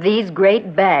 But with these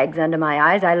great bags under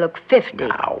my eyes, I look 50.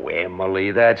 Now,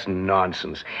 Emily, that's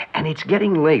nonsense. And it's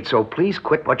getting late, so please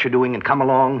quit what you're doing and come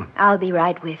along. I'll be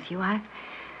right with you.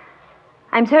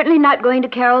 I'm certainly not going to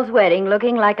Carol's wedding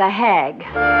looking like a hag.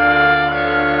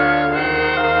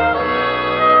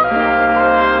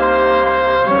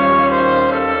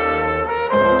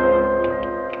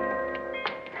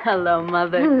 Hello,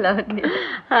 Mother. Hello, dear.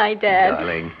 Hi, Dad.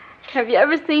 Darling. Have you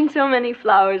ever seen so many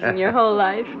flowers in your whole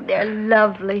life? They're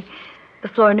lovely. The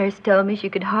floor nurse told me she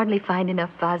could hardly find enough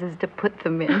vases to put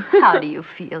them in. How do you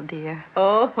feel, dear?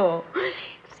 Oh,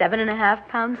 7.5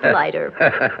 pounds lighter.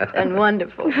 And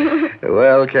wonderful.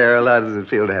 Well, Carol, how does it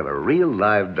feel to have a real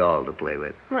live doll to play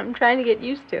with? I'm trying to get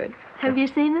used to it. Have you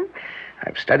seen him?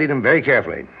 I've studied him very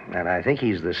carefully, and I think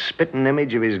he's the spitting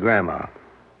image of his grandma.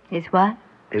 His what?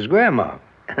 His grandma.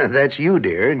 That's you,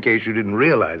 dear, in case you didn't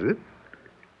realize it.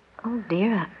 Oh,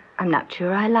 dear, I'm not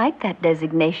sure I like that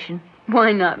designation.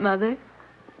 Why not, Mother?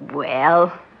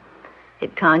 Well,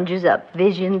 it conjures up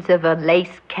visions of a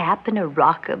lace cap and a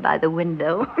rocker by the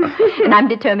window. And I'm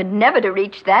determined never to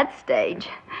reach that stage.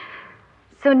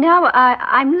 So now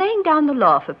I'm laying down the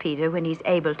law for Peter when he's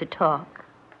able to talk.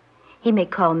 He may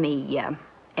call me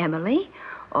Emily,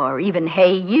 or even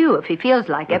Hey You if he feels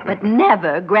like it, but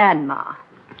never Grandma.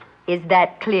 Is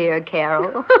that clear,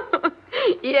 Carol?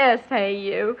 Yes, hey,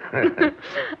 you.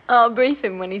 I'll brief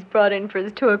him when he's brought in for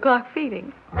his 2 o'clock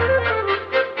feeding.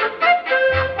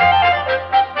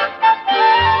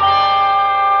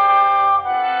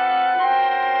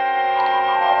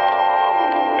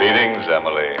 Greetings,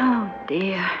 Emily. Oh,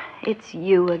 dear. It's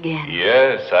you again.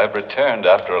 Yes, I've returned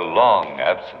after a long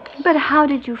absence. But how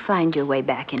did you find your way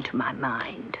back into my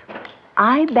mind?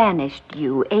 I banished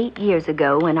you 8 years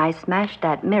ago when I smashed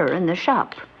that mirror in the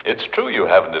shop. It's true you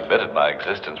haven't admitted my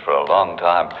existence for a long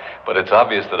time, but it's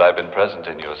obvious that I've been present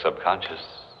in your subconscious.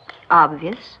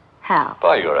 Obvious? How?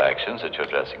 By your actions at your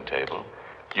dressing table.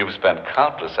 You've spent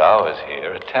countless hours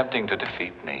here attempting to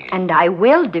defeat me. And I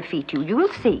will defeat you.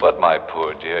 You'll see. But, my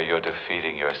poor dear, you're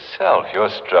defeating yourself. Your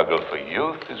struggle for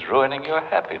youth is ruining your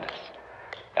happiness.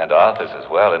 And Arthur's as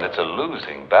well, and it's a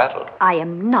losing battle. I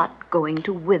am not going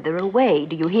to wither away.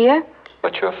 Do you hear?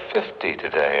 But you're 50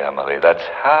 today, Emily. That's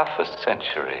half a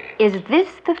century. Is this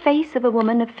the face of a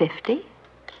woman of 50?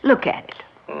 Look at it.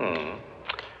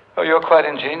 Oh, you're quite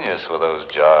ingenious with those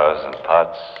jars and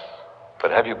pots.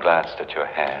 But have you glanced at your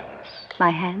hands? My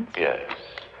hands? Yes.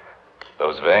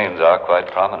 Those veins are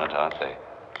quite prominent, aren't they?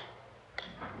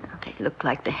 They look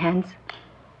like the hands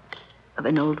of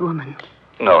an old woman.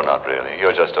 No, not really.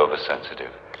 You're just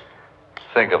oversensitive.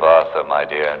 Think of Arthur, my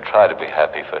dear, and try to be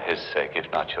happy for his sake,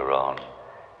 if not your own.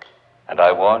 And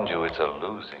I warned you, it's a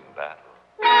losing battle.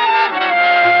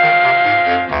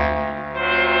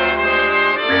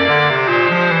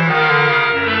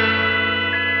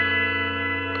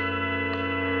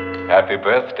 Happy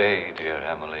birthday, dear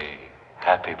Emily.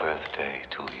 Happy birthday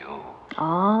to you.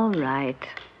 All right.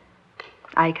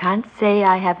 I can't say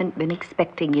I haven't been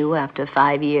expecting you after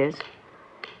 5 years.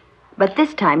 But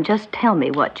this time, just tell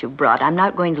me what you brought. I'm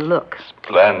not going to look.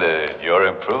 Splendid. You're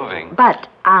improving. But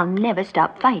I'll never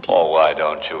stop fighting. Oh, why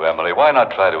don't you, Emily? Why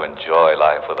not try to enjoy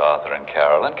life with Arthur and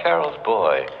Carol's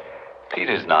boy?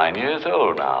 Peter's 9 years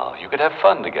old now. You could have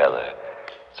fun together.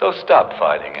 So stop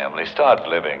fighting, Emily. Start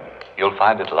living. You'll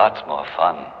find it lots more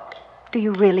fun. Do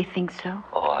you really think so?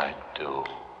 Oh, I do.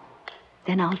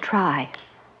 Then I'll try.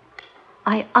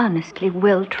 I honestly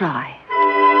will try.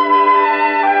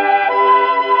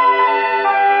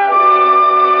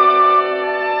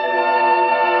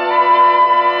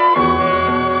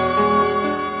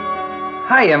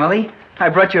 Hi, Emily. I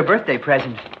brought you a birthday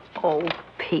present. Oh,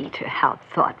 Peter, how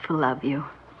thoughtful of you.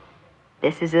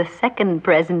 This is the second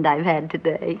present I've had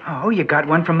today. Oh, you got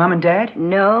one from Mom and Dad?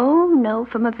 No,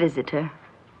 from a visitor.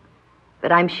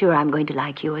 But I'm sure I'm going to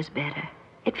like yours better.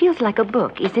 It feels like a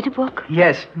book. Is it a book?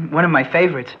 Yes, one of my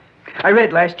favorites. I read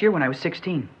it last year when I was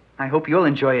 16. I hope you'll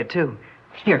enjoy it, too.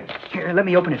 Here, let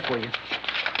me open it for you.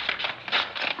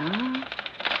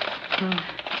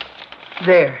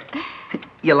 There.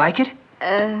 You like it?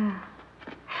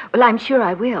 Well, I'm sure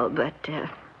I will, but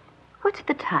what's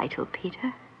the title,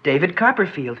 Peter? David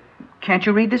Copperfield. Can't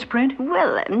you read this print?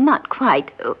 Well, not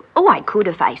quite. Oh, I could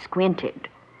if I squinted.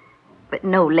 But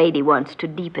no lady wants to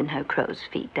deepen her crow's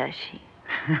feet, does she?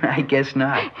 I guess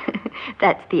not.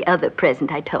 That's the other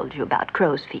present I told you about,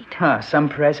 crow's feet. Huh, some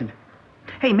present.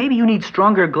 Hey, maybe you need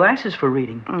stronger glasses for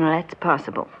reading. That's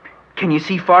possible. Can you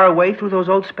see far away through those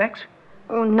old specs?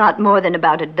 Oh, not more than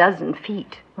about a dozen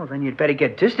feet. Well, then you'd better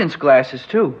get distance glasses,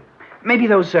 too. Maybe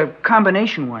those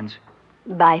combination ones.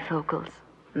 Bifocals.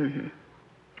 Mm-hmm.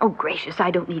 Oh, gracious,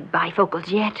 I don't need bifocals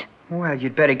yet. Well,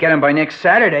 you'd better get them by next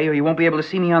Saturday, or you won't be able to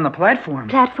see me on the platform.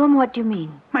 Platform? What do you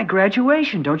mean? My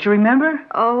graduation, don't you remember?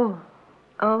 Oh,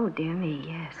 dear me,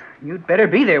 yes. You'd better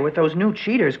be there with those new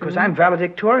cheaters, because I'm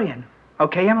valedictorian.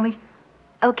 Okay, Emily?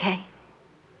 Okay.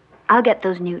 I'll get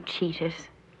those new cheaters.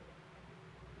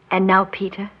 And now,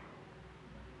 Peter,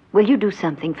 will you do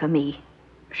something for me?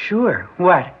 Sure.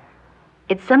 What?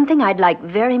 It's something I'd like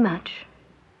very much.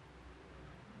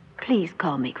 Please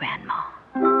call me Grandma.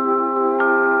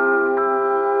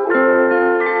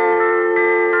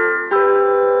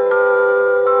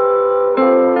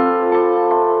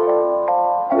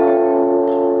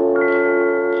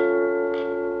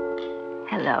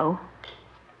 Hello.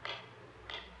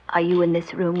 Are you in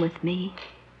this room with me?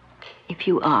 If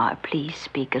you are, please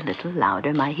speak a little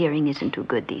louder. My hearing isn't too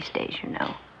good these days, you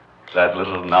know. That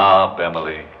little knob,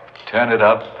 Emily. Turn it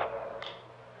up.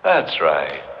 That's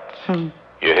right.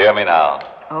 You hear me now?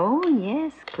 Oh,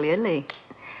 yes, clearly.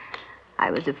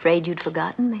 I was afraid you'd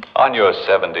forgotten me. On your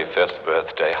 75th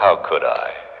birthday, how could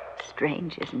I?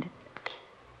 Strange, isn't it?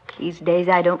 These days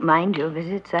I don't mind your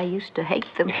visits. I used to hate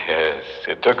them. Yes,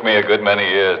 it took me a good many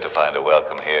years to find a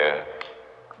welcome here.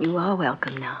 You are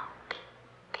welcome now.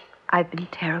 I've been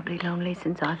terribly lonely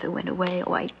since Arthur went away.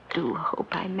 Oh, I do hope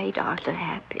I made Arthur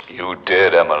happy. You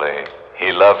did, Emily.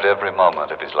 He loved every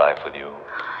moment of his life with you.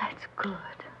 That's good.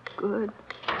 Good.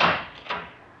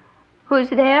 Who's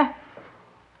there?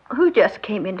 Who just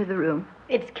came into the room?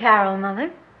 It's Carol,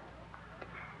 Mother.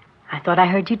 I thought I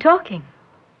heard you talking.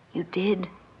 You did.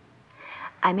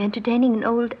 I'm entertaining an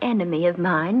old enemy of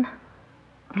mine.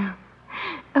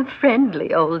 A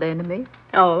friendly old enemy.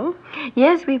 Oh?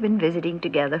 Yes, we've been visiting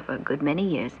together for a good many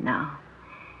years now.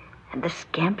 And the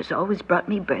scamp has always brought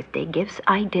me birthday gifts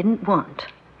I didn't want.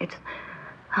 It's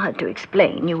hard to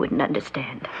explain. You wouldn't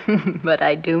understand. But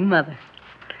I do, Mother.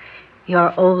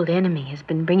 Your old enemy has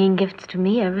been bringing gifts to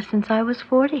me ever since I was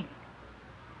 40.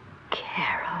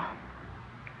 Carol,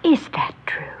 is that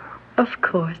true? Of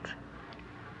course.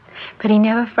 But he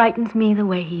never frightens me the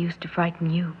way he used to frighten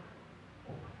you.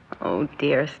 Oh,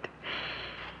 dearest,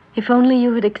 if only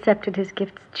you had accepted his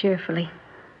gifts cheerfully,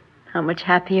 how much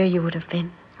happier you would have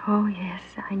been. Oh, yes,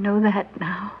 I know that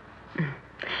now.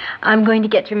 I'm going to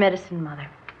get your medicine, Mother.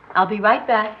 I'll be right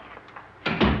back.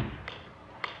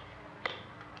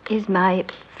 Is my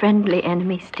friendly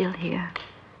enemy still here?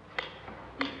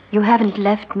 You haven't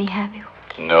left me, have you?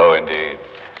 No, indeed.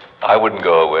 I wouldn't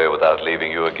go away without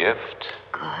leaving you a gift.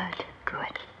 Good,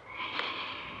 good.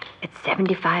 At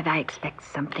 75, I expect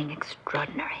something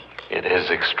extraordinary. It is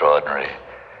extraordinary.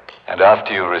 And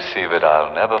after you receive it,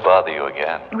 I'll never bother you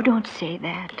again. Oh, don't say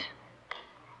that.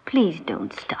 Please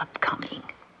don't stop coming.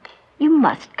 You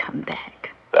must come back.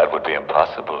 That would be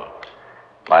impossible.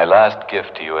 My last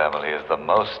gift to you, Emily, is the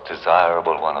most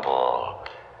desirable one of all.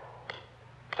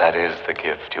 That is the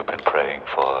gift you've been praying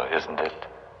for, isn't it?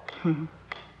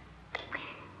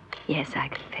 Yes, I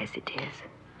confess it is.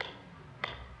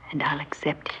 And I'll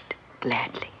accept it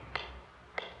gladly.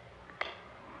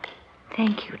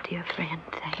 Thank you, dear friend.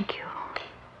 Thank you.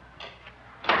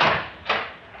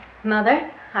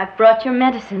 Mother, I've brought your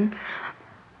medicine.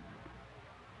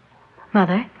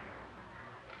 Mother,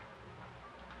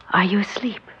 are you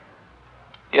asleep?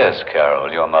 Yes,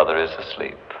 Carol, your mother is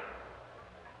asleep.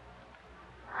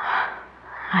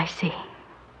 I see.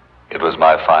 It was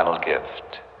my final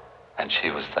gift, and she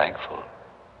was thankful.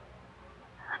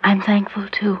 I'm thankful,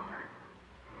 too,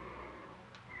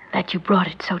 that you brought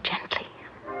it so gently.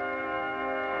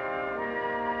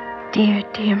 Dear,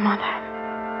 dear Mother,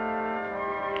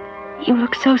 you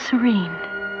look so serene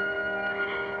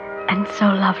and so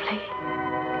lovely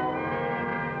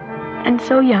and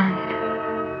so young.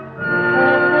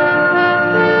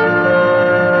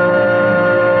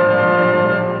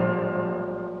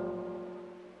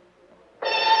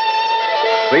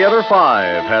 Theater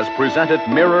 5 has presented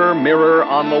Mirror, Mirror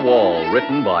on the Wall,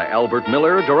 written by Albert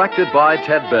Miller, directed by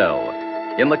Ted Bell.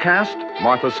 In the cast,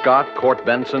 Martha Scott, Court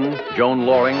Benson, Joan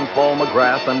Loring, Paul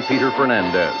McGrath, and Peter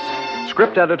Fernandez.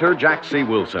 Script editor Jack C.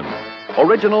 Wilson.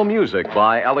 Original music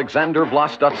by Alexander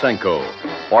Vlastotsenko.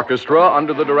 Orchestra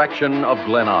under the direction of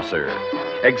Glenn Osser.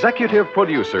 Executive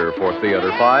producer for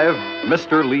Theater 5,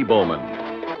 Mr. Lee Bowman.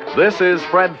 This is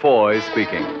Fred Foy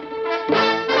speaking.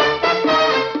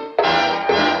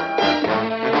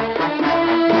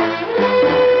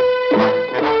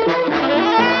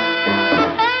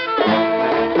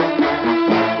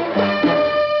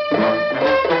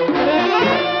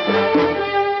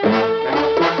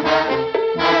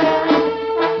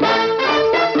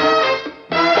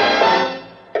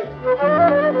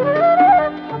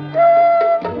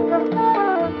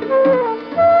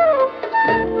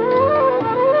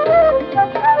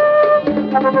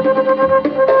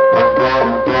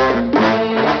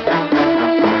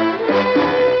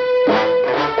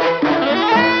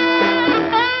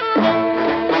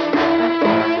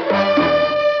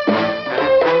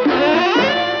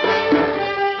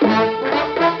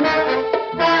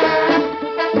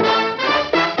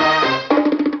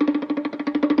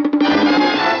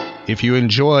 If you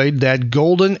enjoyed that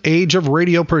golden age of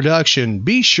radio production,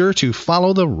 be sure to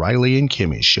follow the Riley and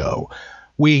Kimmy Show.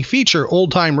 We feature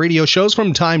old-time radio shows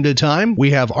from time to time. We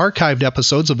have archived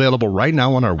episodes available right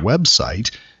now on our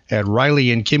website at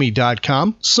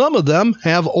rileyandkimmy.com. Some of them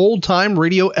have old-time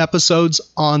radio episodes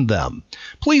on them.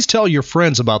 Please tell your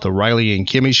friends about the Riley and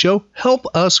Kimmy Show. Help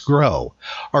us grow.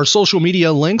 Our social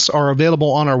media links are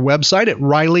available on our website at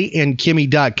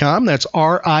rileyandkimmy.com. That's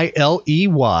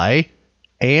R-I-L-E-Y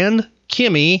and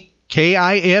Kimmy,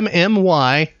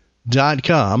 KIMMY.com.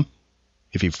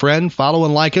 If you friend, follow,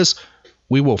 and like us,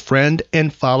 we will friend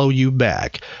and follow you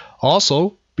back.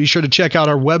 Also, be sure to check out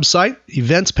our website,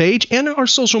 events page, and our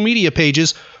social media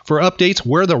pages for updates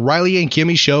where the Riley and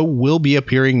Kimmy Show will be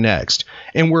appearing next.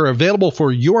 And we're available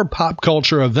for your pop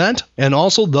culture event and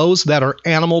also those that are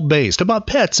animal-based, about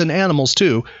pets and animals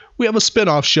too. We have a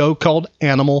spin-off show called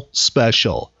Animal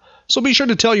Special. So be sure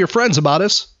to tell your friends about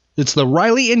us. It's the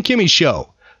Riley and Kimmy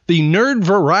Show, the nerd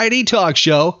variety talk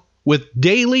show with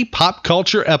daily pop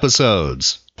culture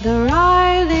episodes. The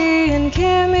Riley and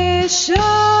Kimmy Show.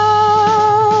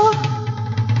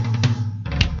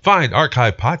 Find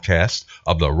archive podcasts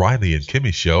of The Riley and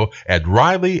Kimmy Show at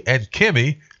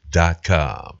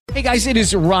rileyandkimmy.com. Hey guys, it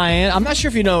is Ryan. I'm not sure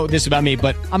if you know this about me,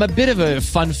 but I'm a bit of a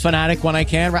fun fanatic when I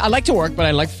can. I like to work, but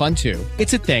I like fun too.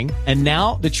 It's a thing. And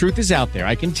now the truth is out there.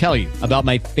 I can tell you about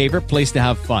my favorite place to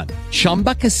have fun.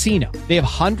 Chumba Casino. They have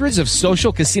hundreds of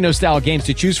social casino style games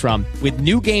to choose from with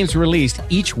new games released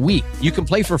each week. You can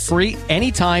play for free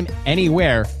anytime,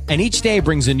 anywhere. And each day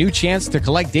brings a new chance to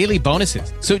collect daily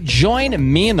bonuses. So join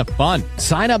me in the fun.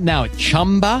 Sign up now at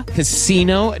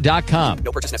ChumbaCasino.com.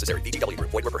 No purchase necessary. VGW.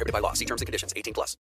 Void where prohibited by law. See terms and conditions. 18+.